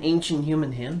 finding an ancient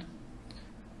human hand.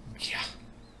 Yeah.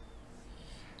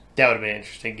 That would have been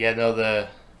interesting. Yeah, no, the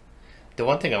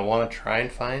one thing I want to try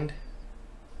and find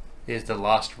is the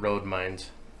lost road mines.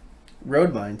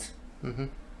 Road mines? Mm-hmm.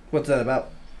 What's that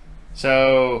about?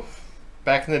 So,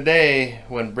 back in the day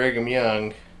when Brigham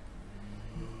Young,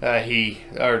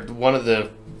 one of the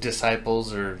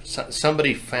disciples or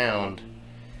somebody found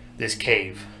this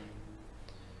cave.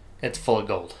 It's full of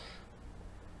gold.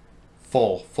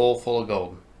 Full of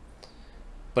gold.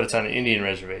 But it's on an Indian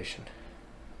reservation.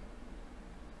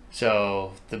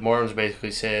 So the Mormons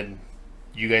basically said,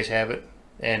 you guys have it,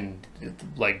 and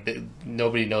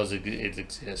nobody knows it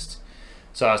exists.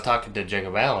 So I was talking to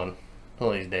Jacob Allen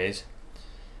one of these days,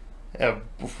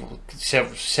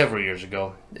 several years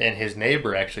ago, and his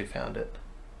neighbor actually found it,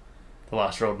 the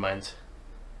Lost Road Mines.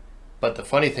 But the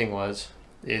funny thing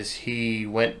is he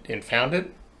went and found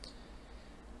it.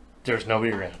 There's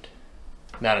nobody around,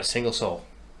 not a single soul.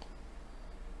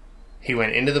 He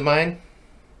went into the mine,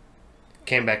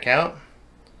 came back out,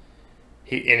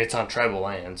 and it's on tribal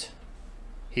lands.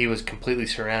 He was completely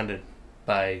surrounded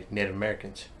by Native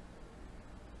Americans.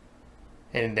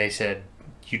 And they said,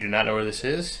 you do not know where this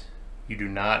is. You do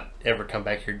not ever come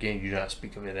back here again. You do not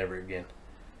speak of it ever again.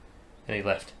 And he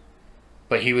left.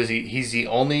 But he's the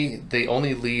only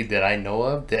lead that I know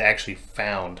of that actually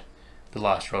found the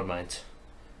Lost Road Mines.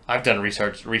 I've done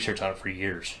research on it for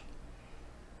years.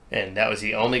 And that was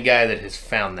the only guy that has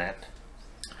found that.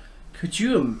 Could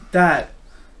you...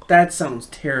 That sounds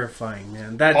terrifying,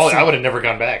 man. I would have never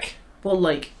gone back.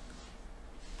 Well,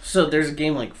 so there's a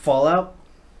game like Fallout.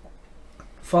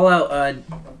 Fallout,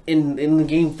 in the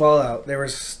game Fallout, there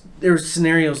was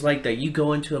scenarios like that. You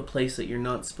go into a place that you're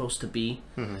not supposed to be,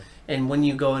 and when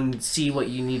you go and see what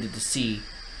you needed to see,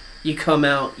 you come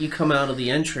out of the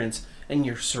entrance, and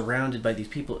you're surrounded by these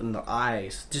people in the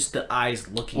eyes, just the eyes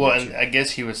looking at you. Well, I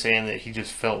guess he was saying that he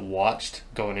just felt watched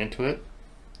going into it.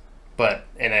 But,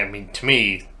 and I mean, to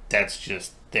me, that's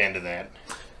just the end of that.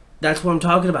 That's what I'm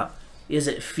talking about. Is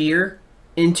it fear,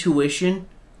 intuition,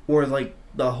 or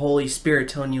the Holy Spirit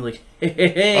telling you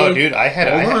hey, oh, dude, I had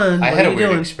a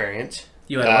weird experience.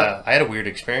 You had what? I had a weird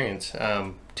experience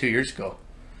 2 years ago.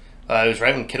 It was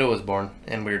right when Kiddo was born,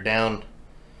 and we were down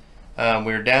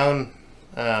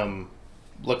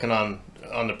looking on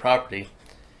the property,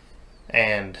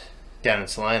 and down in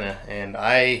Salina, and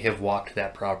I have walked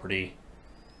that property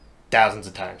thousands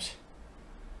of times.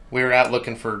 We were out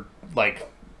looking for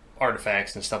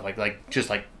artifacts and stuff like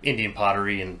Indian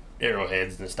pottery and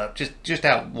arrowheads and stuff, just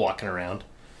out walking around.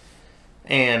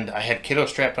 And I had Kiddo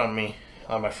strapped on me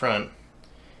on my front,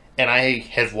 and I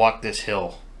had walked this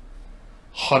hill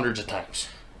hundreds of times.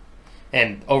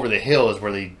 And over the hill is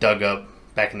where they dug up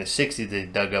back in the 60s. They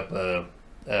dug up a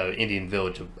Indian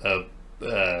village,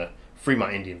 a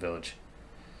Fremont Indian village.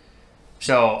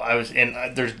 So I've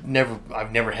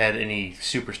never had any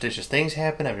superstitious things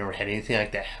happen. I've never had anything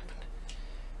like that happen.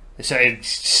 So it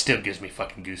still gives me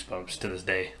fucking goosebumps to this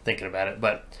day thinking about it.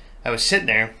 But I was sitting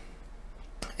there,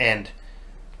 and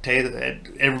tell you that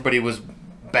everybody was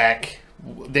back.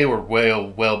 They were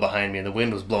well behind me, and the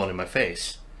wind was blowing in my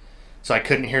face, so I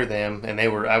couldn't hear them. And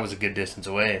I was a good distance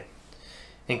away,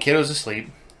 and kid was asleep,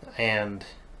 and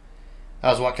I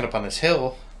was walking up on this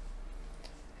hill,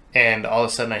 and all of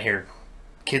a sudden I hear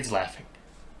kids laughing,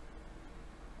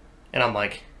 and I'm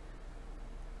like,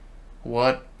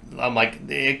 what? I'm like,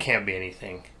 it can't be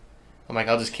anything. I'm like,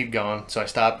 I'll just keep going. So I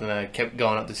stopped and I kept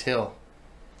going up this hill,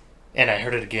 and I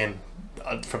heard it again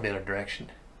from the other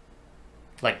direction,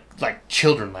 like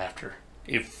children laughter.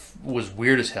 It was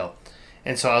weird as hell.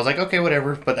 And so I was like, okay,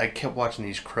 whatever. But I kept watching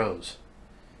these crows,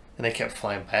 and they kept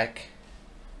flying back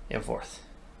and forth,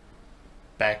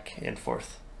 back and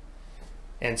forth.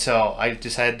 And so I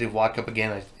decided to walk up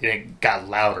again. And it got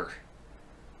louder,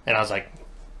 and I was like,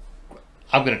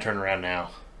 I'm gonna turn around now.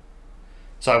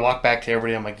 So I walked back to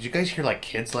everybody. I'm like, did you guys hear like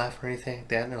kids laugh or anything like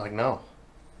that? And they're like, no.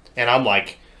 And I'm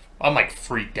like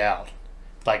freaked out.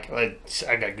 Like, I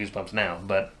got goosebumps now.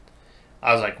 But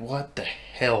I was like, what the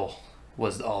hell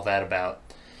was all that about?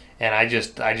 And I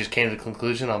just came to the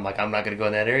conclusion. I'm like, I'm not gonna go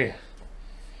in that area.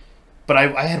 But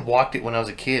I had walked it when I was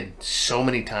a kid so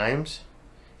many times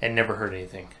and never heard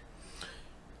anything.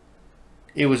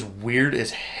 It was weird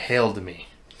as hell to me.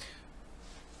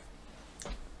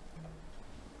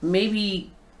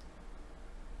 Maybe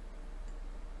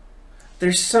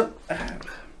there's some...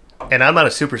 And I'm not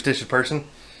a superstitious person,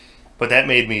 but that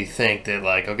made me think that,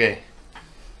 like, okay,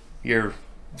 you're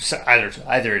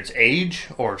either it's age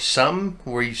or some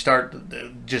where you start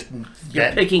just...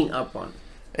 You're picking up on.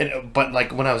 But,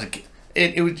 like, when I was a kid,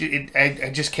 I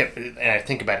just kept... And I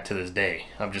think about it to this day.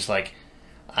 I'm just like,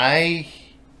 I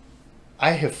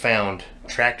have found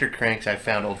tractor cranks. I've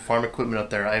found old farm equipment up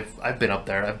there. I've been up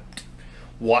there. I've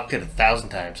walked it 1,000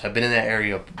 times. I've been in that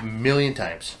area 1,000,000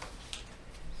 times.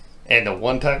 And the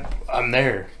one time I'm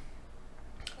there,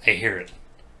 I hear it.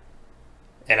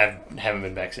 And I haven't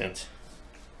been back since.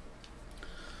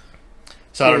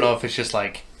 So I don't know if it's just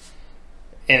like...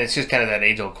 And it's just kind of that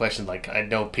age-old question. Like, I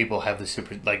know people have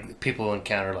the like, people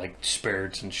encounter, like,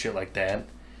 spirits and shit like that.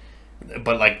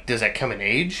 But, like, does that come in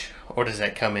age? Or does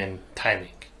that come in timing?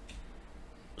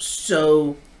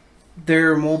 So,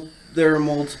 there are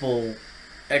multiple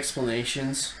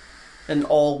explanations, and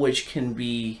all which can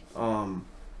be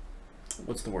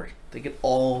what's the word? They can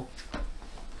all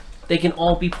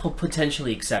be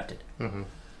potentially accepted. Mm-hmm.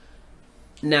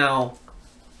 Now,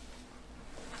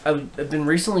 I've been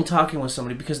recently talking with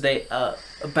somebody because they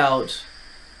about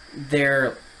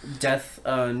their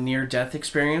near death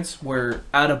experience, where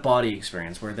out of body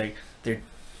experience, where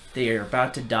they are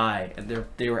about to die and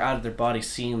they were out of their body,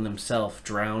 seeing themselves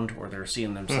drowned, or they're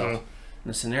seeing themselves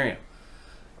in a scenario.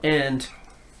 And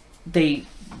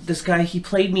this guy, he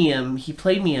played me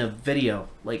a video,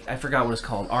 like, I forgot what it's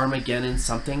called, Armageddon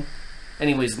something.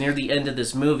 Anyways, near the end of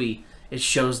this movie, it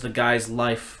shows the guy's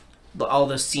life, all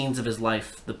the scenes of his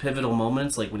life, the pivotal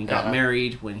moments, like when he got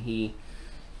married, when he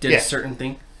did a certain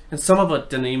thing. And some of it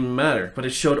didn't even matter, but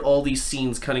it showed all these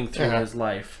scenes cutting through his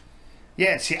life.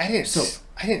 Yeah, see, I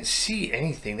didn't see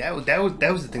anything. That was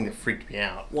the thing that freaked me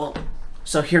out. Well,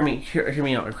 so hear me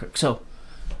out real quick. So,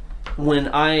 when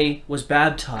I was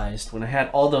baptized, when I had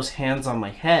all those hands on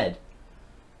my head,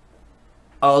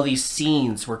 all these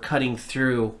scenes were cutting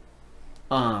through.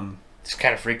 It's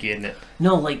kind of freaky, isn't it?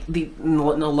 No, like a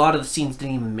lot of the scenes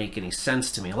didn't even make any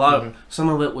sense to me. Some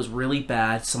of it was really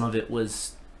bad, some of it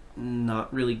was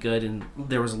not really good, and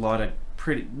there was a lot of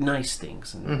pretty nice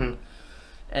things,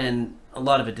 and a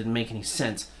lot of it didn't make any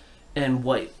sense. And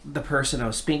what the person I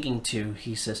was speaking to,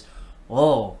 he says,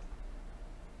 "Oh,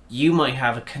 you might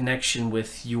have a connection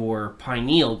with your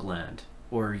pineal gland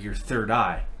or your third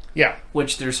eye." Yeah.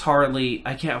 Which there's hardly,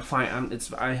 I can't find,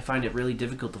 I find it really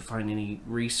difficult to find any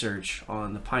research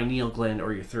on the pineal gland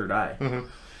or your third eye.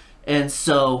 And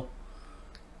so,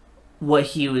 what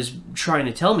he was trying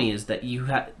to tell me is that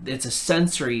it's a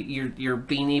sensory, you're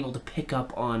being able to pick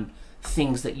up on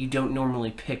things that you don't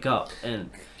normally pick up. And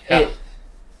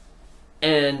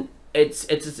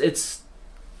it's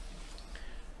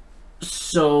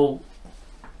so,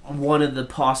 one of the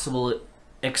possible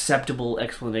acceptable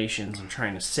explanations I'm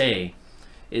trying to say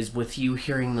is, with you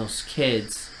hearing those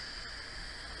kids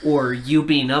or you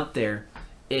being up there,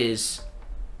 is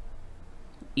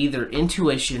either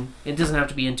intuition. It doesn't have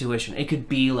to be intuition. It could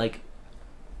be like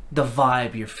the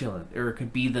vibe you're feeling, or it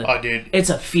could be it's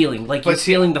a feeling, like you're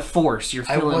feeling the force. You're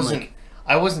feeling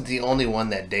I wasn't the only one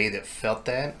that day that felt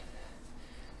that.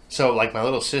 So, like, my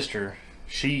little sister,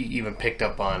 she even picked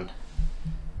up on,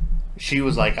 she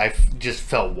was like, I just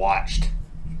felt watched.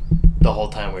 the whole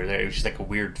time we were there. It was just like a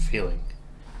weird feeling.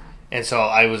 And so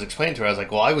I was explaining to her, I was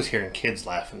like, well, I was hearing kids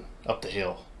laughing up the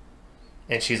hill.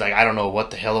 And she's like, I don't know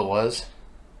what the hell it was.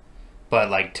 But,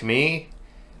 like, to me,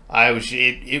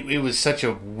 it was such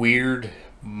a weird,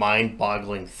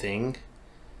 mind-boggling thing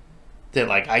that,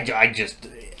 like,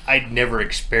 I'd never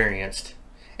experienced.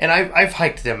 And I've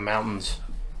hiked them mountains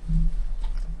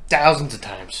thousands of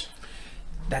times.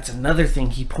 That's another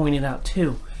thing he pointed out,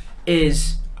 too,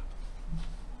 is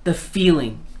the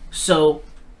feeling. So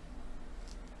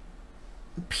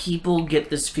people get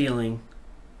this feeling,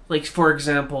 like, for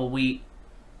example,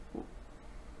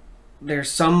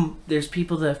 there's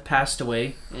people that have passed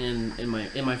away in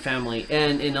my family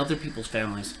and in other people's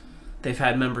families. They've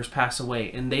had members pass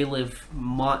away, and they live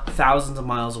thousands of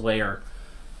miles away or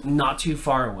not too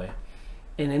far away,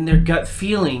 and in their gut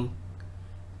feeling,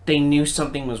 they knew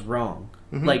something was wrong.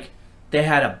 Mm-hmm. Like, they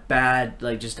had a bad,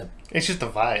 like, just a... It's just a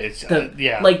vibe. It's,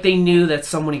 yeah. Like, they knew that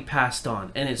somebody passed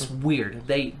on, and it's weird.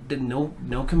 They did no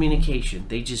communication.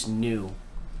 They just knew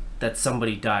that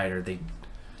somebody died, or they...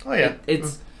 Oh, yeah.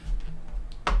 It's...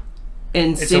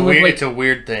 And it's a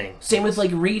weird thing. Same with,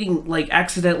 like, reading, like,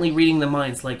 accidentally reading the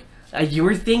minds. Like, you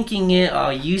were thinking it, oh,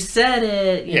 you said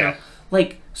it, you know.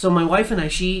 Like, so my wife and I,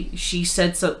 she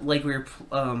said something, like, we were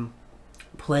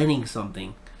planning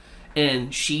something,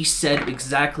 and she said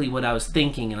exactly what I was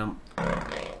thinking, and I'm...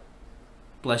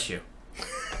 Bless you.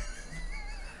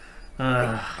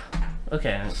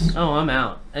 Okay. Oh, I'm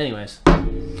out. Anyways.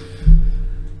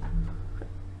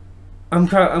 I'm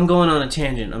going on a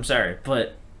tangent. I'm sorry,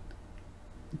 but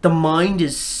the mind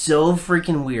is so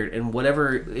freaking weird, and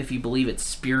whatever, if you believe it's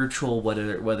spiritual,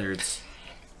 whether it's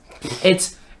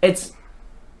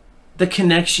the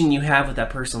connection you have with that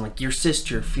person, like your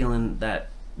sister feeling that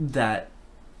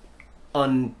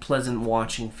unpleasant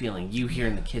watching feeling, you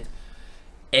hearing the kids,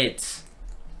 it's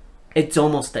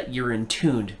almost that you're in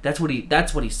tuned. That's what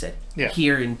he said. Yeah.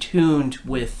 You're in tuned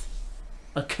with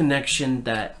a connection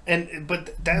that...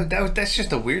 But that's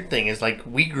just a weird thing, is like,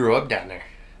 we grew up down there.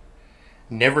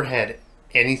 Never had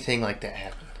anything like that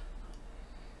happen.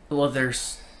 Well,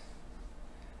 there's...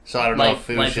 So I don't know if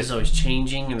it was life is always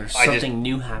changing, and there's something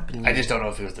new happening. I just don't know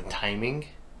if it was the timing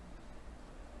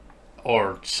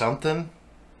or something.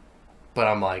 But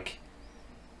I'm like,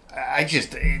 I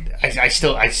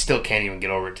still can't even get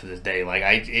over it to this day. Like,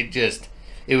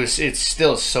 it's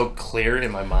still so clear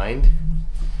in my mind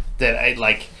that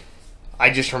I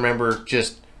just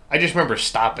remember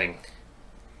stopping,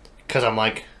 because I'm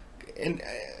like, and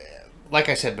like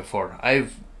I said before,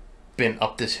 I've been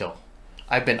up this hill,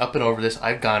 I've been up and over this,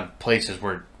 I've gone places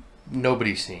where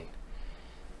nobody's seen,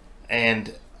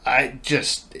 and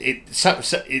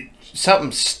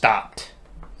something stopped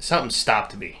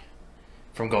me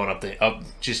from going up.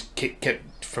 Just keep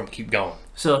going.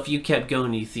 So if you kept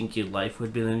going, do you think your life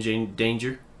would be in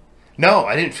danger? No,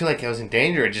 I didn't feel like I was in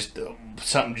danger. I just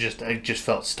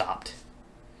felt stopped,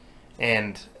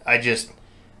 and I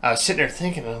was sitting there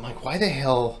thinking, and I'm like, why the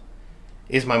hell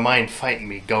is my mind fighting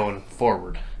me going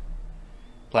forward?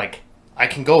 Like, I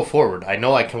can go forward. I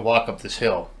know I can walk up this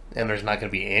hill, and there's not going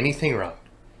to be anything wrong.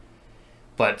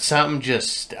 But something just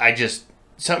stopped.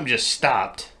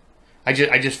 I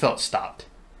just felt stopped,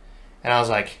 and I was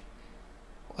like,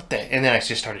 what the? And then I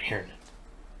just started hearing it,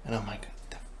 and I'm like,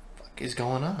 what the fuck is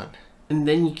going on? And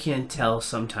then you can't tell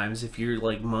sometimes if your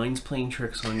mind's playing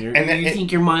tricks on you, and you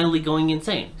think you're mildly going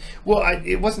insane. Well,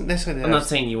 it wasn't necessarily. I'm not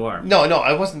saying you are. No,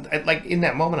 I wasn't. Like, in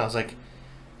that moment, I was like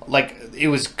it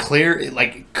was clear,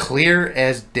 clear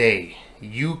as day.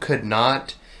 You could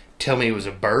not tell me it was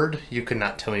a bird. You could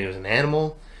not tell me it was an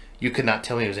animal. You could not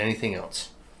tell me it was anything else.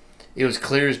 It was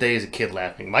clear as day as a kid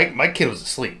laughing. My kid was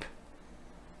asleep.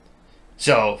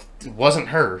 So, it wasn't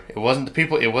her. It wasn't the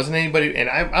people. It wasn't anybody. And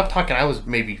I'm talking, I was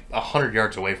maybe 100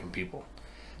 yards away from people.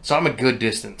 So, I'm a good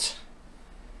distance.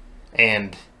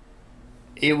 And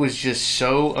it was just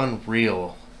so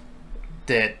unreal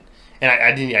that... And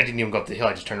I didn't even go up the hill.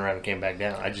 I just turned around and came back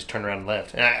down. I just turned around and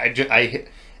left. And I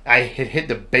had hit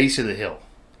the base of the hill.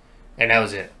 And that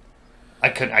was it. I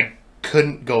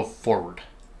couldn't go forward.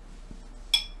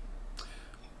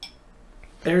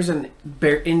 There's a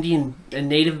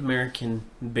Native American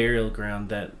burial ground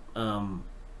that one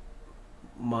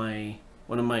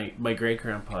of my great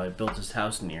grandpa built his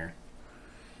house near.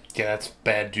 Yeah, that's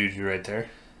bad juju right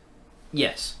there.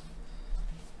 Yes.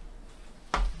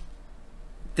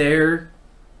 There's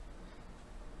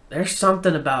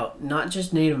something about not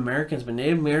just Native Americans, but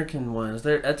Native American ones.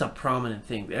 That's a prominent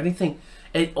thing. Anything,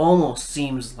 it almost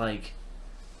seems like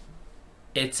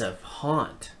it's a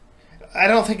haunt. I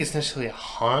don't think it's necessarily a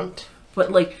haunt.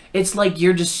 But like, it's like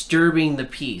you're disturbing the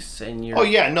peace, and you're. Oh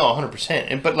yeah, no, 100%.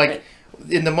 And but like,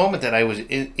 in the moment that I was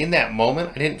in that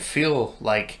moment, I didn't feel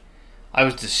like I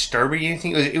was disturbing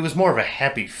anything. It was more of a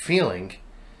happy feeling,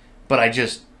 but I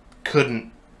just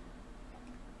couldn't.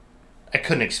 I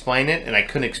couldn't explain it, and I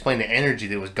couldn't explain the energy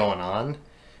that was going on,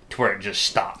 to where it just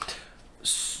stopped.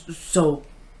 So,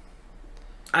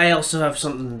 I also have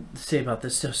something to say about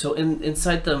this too. So,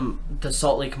 inside the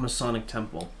Salt Lake Masonic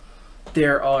Temple,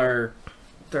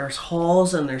 there's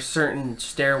halls and there's certain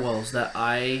stairwells that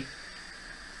I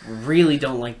really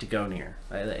don't like to go near.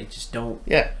 I just don't.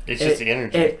 Yeah, it's just the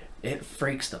energy. It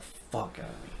freaks the fuck out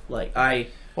of me. Like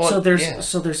so there's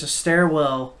a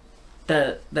stairwell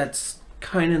that's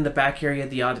kind of in the back area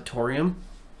of the auditorium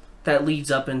that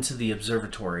leads up into the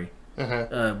observatory,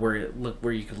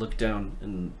 where you could look down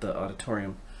in the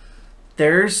auditorium.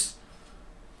 There's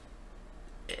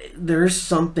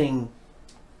something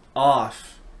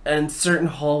off, and certain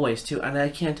hallways too, and I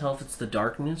can't tell if it's the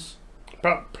darkness.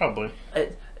 Probably.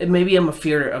 Maybe I'm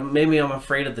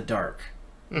afraid of the dark,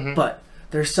 but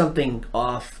there's something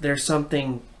off. There's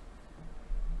something.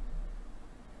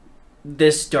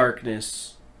 This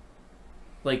darkness,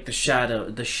 like the shadow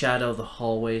of the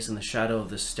hallways and the shadow of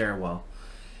the stairwell,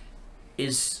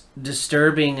 is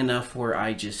disturbing enough where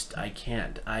I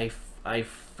can't. I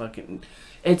fucking.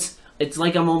 It's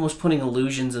like I'm almost putting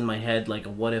illusions in my head, like a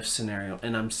what if scenario,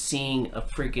 and I'm seeing a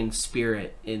freaking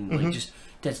spirit in like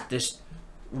just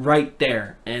right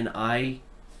there, and I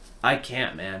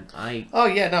can't, man. Oh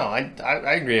yeah, no,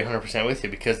 I agree 100% with you,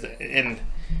 because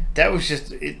that was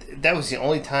that was the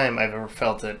only time I've ever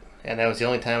felt it, and that was the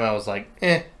only time I was like,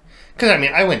 eh. Because I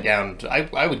mean, I went down.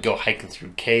 I would go hiking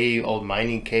through old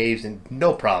mining caves, and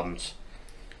no problems.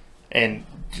 And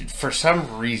for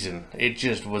some reason, it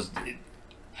just was.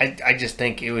 I just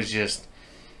think it was just.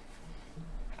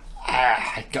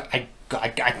 I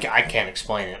can't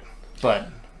explain it, but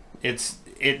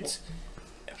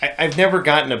I've never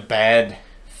gotten a bad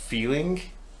feeling,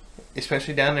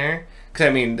 especially down there. Because, I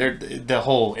mean, the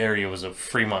whole area was a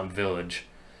Fremont village.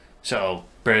 So,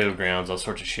 burial grounds, all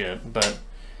sorts of shit. But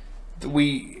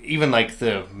even like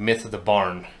the myth of the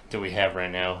barn that we have right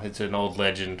now, it's an old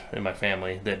legend in my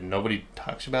family that nobody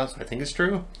talks about, so I think it's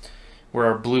true. Where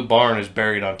our blue barn is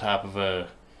buried on top of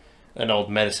an old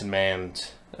medicine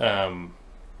man's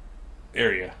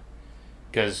area.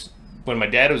 Because when my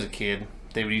dad was a kid,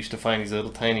 they used to find these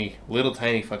little tiny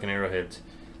fucking arrowheads.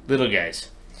 Little guys.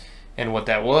 And what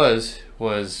that was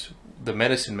the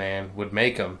medicine man would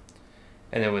make them,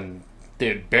 and then when they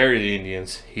would bury the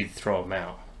Indians, he'd throw them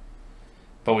out.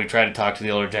 But we tried to talk to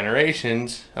the older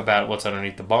generations about what's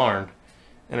underneath the barn,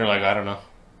 and they're like, I don't know,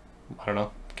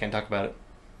 can't talk about it.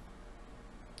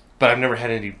 But I've never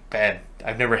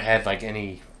had like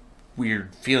any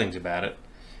weird feelings about it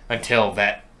until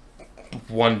that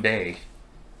one day.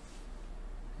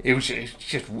 It was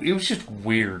just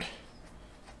weird.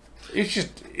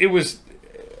 It was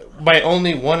my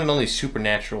one and only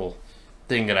supernatural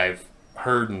thing that I've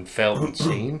heard and felt and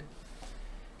seen.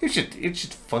 It's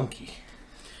just funky.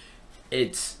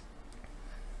 What's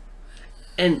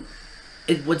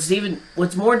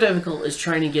more difficult is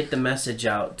trying to get the message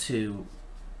out to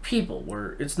people,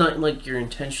 where it's not like you're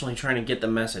intentionally trying to get the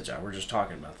message out. We're just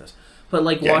talking about this. But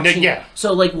like watching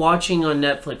So like watching on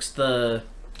Netflix the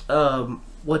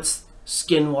what's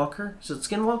Skinwalker? Is it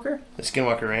Skinwalker? The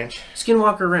Skinwalker Ranch.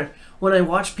 Skinwalker Ranch. When I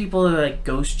watch people that are like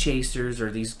ghost chasers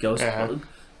or these ghost,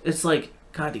 it's like,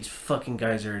 God, these fucking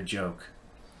guys are a joke.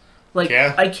 Like,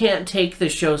 I can't take the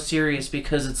show serious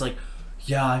because it's like,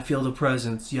 yeah, I feel the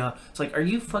presence. Yeah, it's like, are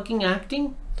you fucking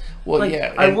acting? Well, like,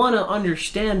 yeah. I want to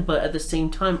understand, but at the same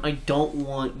time, I don't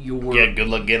want your. Yeah, good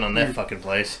luck getting on that fucking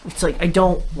place. It's like I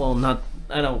don't. Well, not.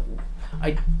 I don't.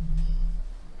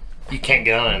 You can't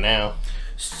get on it now.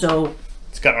 So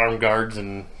it's got armed guards,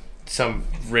 and some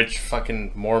rich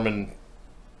fucking Mormon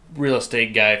real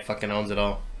estate guy fucking owns it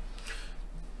all.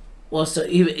 Well, so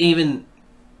even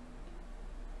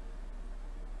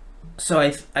so,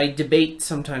 I debate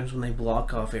sometimes when they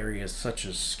block off areas such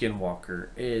as Skinwalker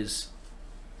is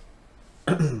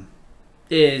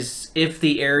if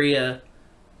the area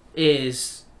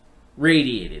is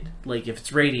radiated. Like if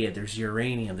it's radiated, there's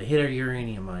uranium. They hit a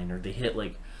uranium mine, or they hit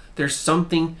like there's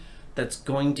something that's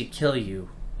going to kill you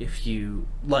if you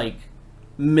like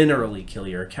minerally kill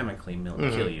you or chemically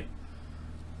kill you.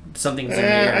 Something's in the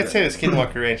air. I'd say the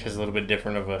Skinwalker Ranch has a little bit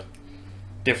different of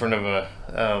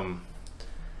a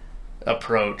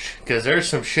approach, because there's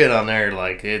some shit on there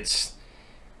like it's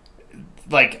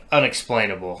like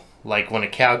unexplainable. Like when a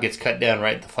cow gets cut down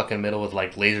right in the fucking middle with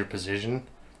like laser precision,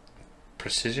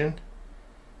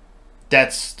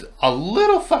 That's a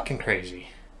little fucking crazy.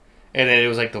 And then it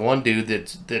was like the one dude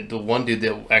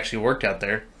that actually worked out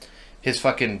there, his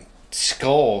fucking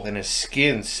skull and his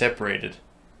skin separated.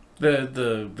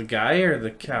 The guy or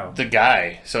the cow? The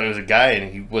guy. So it was a guy,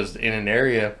 and he was in an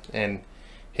area, and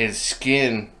his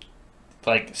skin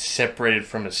like separated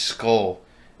from his skull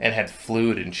and had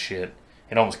fluid and shit.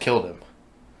 It almost killed him.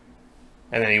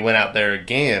 And then he went out there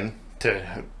again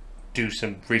to do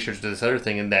some research to this other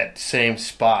thing, and that same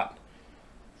spot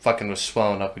fucking was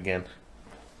swelling up again.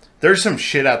 There's some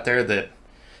shit out there that,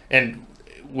 and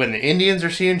when the Indians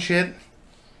are seeing shit,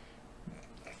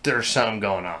 there's something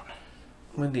going on.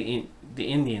 When the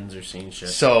Indians are seeing shit.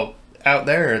 So out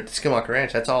there at the Skinwalker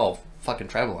Ranch, that's all fucking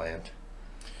tribal land.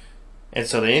 And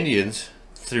so the Indians,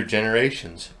 through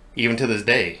generations, even to this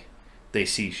day, they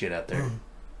see shit out there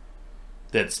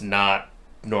that's not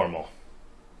normal.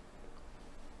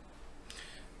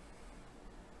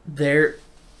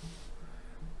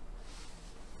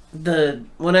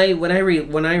 When I read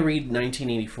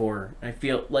 1984, I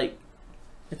feel like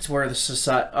it's where a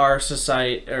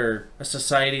society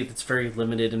that's very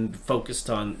limited and focused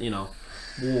on,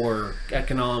 war,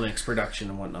 economics, production,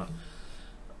 and whatnot.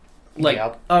 Like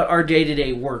our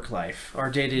day-to-day work life, our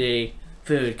day-to-day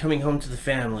food, coming home to the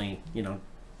family,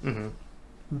 or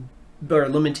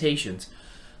limitations.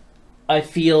 I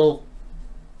feel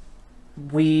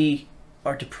we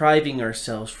are depriving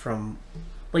ourselves from,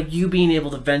 like, you being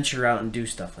able to venture out and do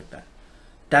stuff like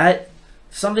that.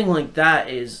 Something like that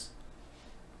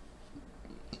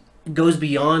goes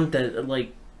beyond the,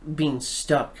 like, being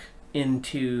stuck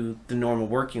into the normal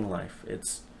working life.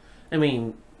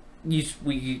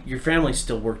 Your family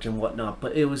still worked and whatnot,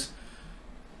 but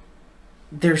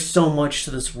there's so much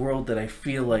to this world that I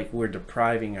feel like we're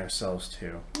depriving ourselves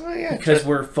to. Oh, yeah, because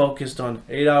we're focused on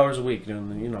 8 hours a week,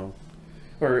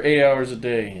 or 8 hours a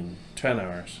day and 10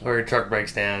 hours. Or your truck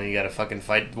breaks down and you gotta fucking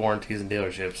fight warranties and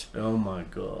dealerships. Oh my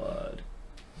god.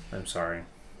 I'm sorry.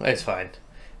 It's fine.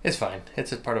 It's fine.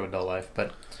 It's a part of adult life,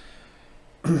 but...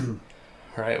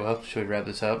 Alright, well, should we wrap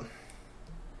this up?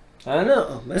 I don't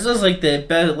know. This is like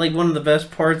one of the best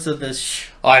parts of this.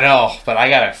 I know, but I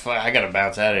gotta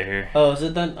bounce out of here. Oh, is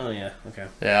it done? Oh yeah. Okay.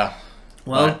 Yeah.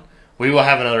 Well, but we will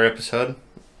have another episode,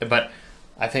 but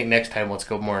I think next time let's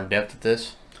go more in depth at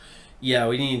this. Yeah,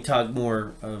 we need to talk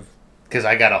more of. Because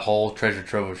I got a whole treasure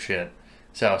trove of shit.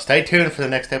 So stay tuned for the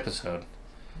next episode.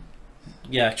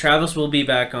 Yeah, Travis will be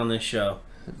back on this show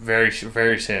very,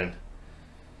 very soon.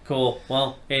 Cool.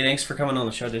 Well, hey, thanks for coming on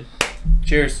the show, dude.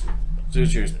 Cheers.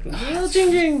 Cheers.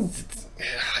 Ching ching.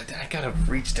 I gotta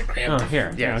reach the grab. Oh,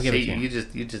 here. Yeah, I'll give it see, to you.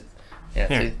 you just. Yeah.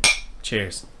 Here. See,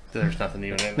 cheers. there's nothing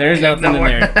even in there. There's nothing in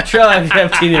there. Try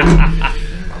empty it.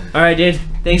 All right, dude.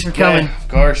 Thanks for coming. Of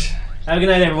course. Have a good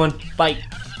night, everyone. Bye. Well,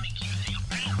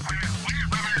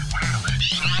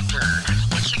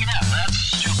 check it out. That's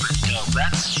super dope.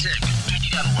 That's sick. Dude,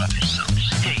 you gotta love yourself.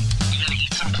 Hey, you gotta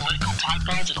eat some political Tide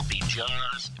Pods. It'll be just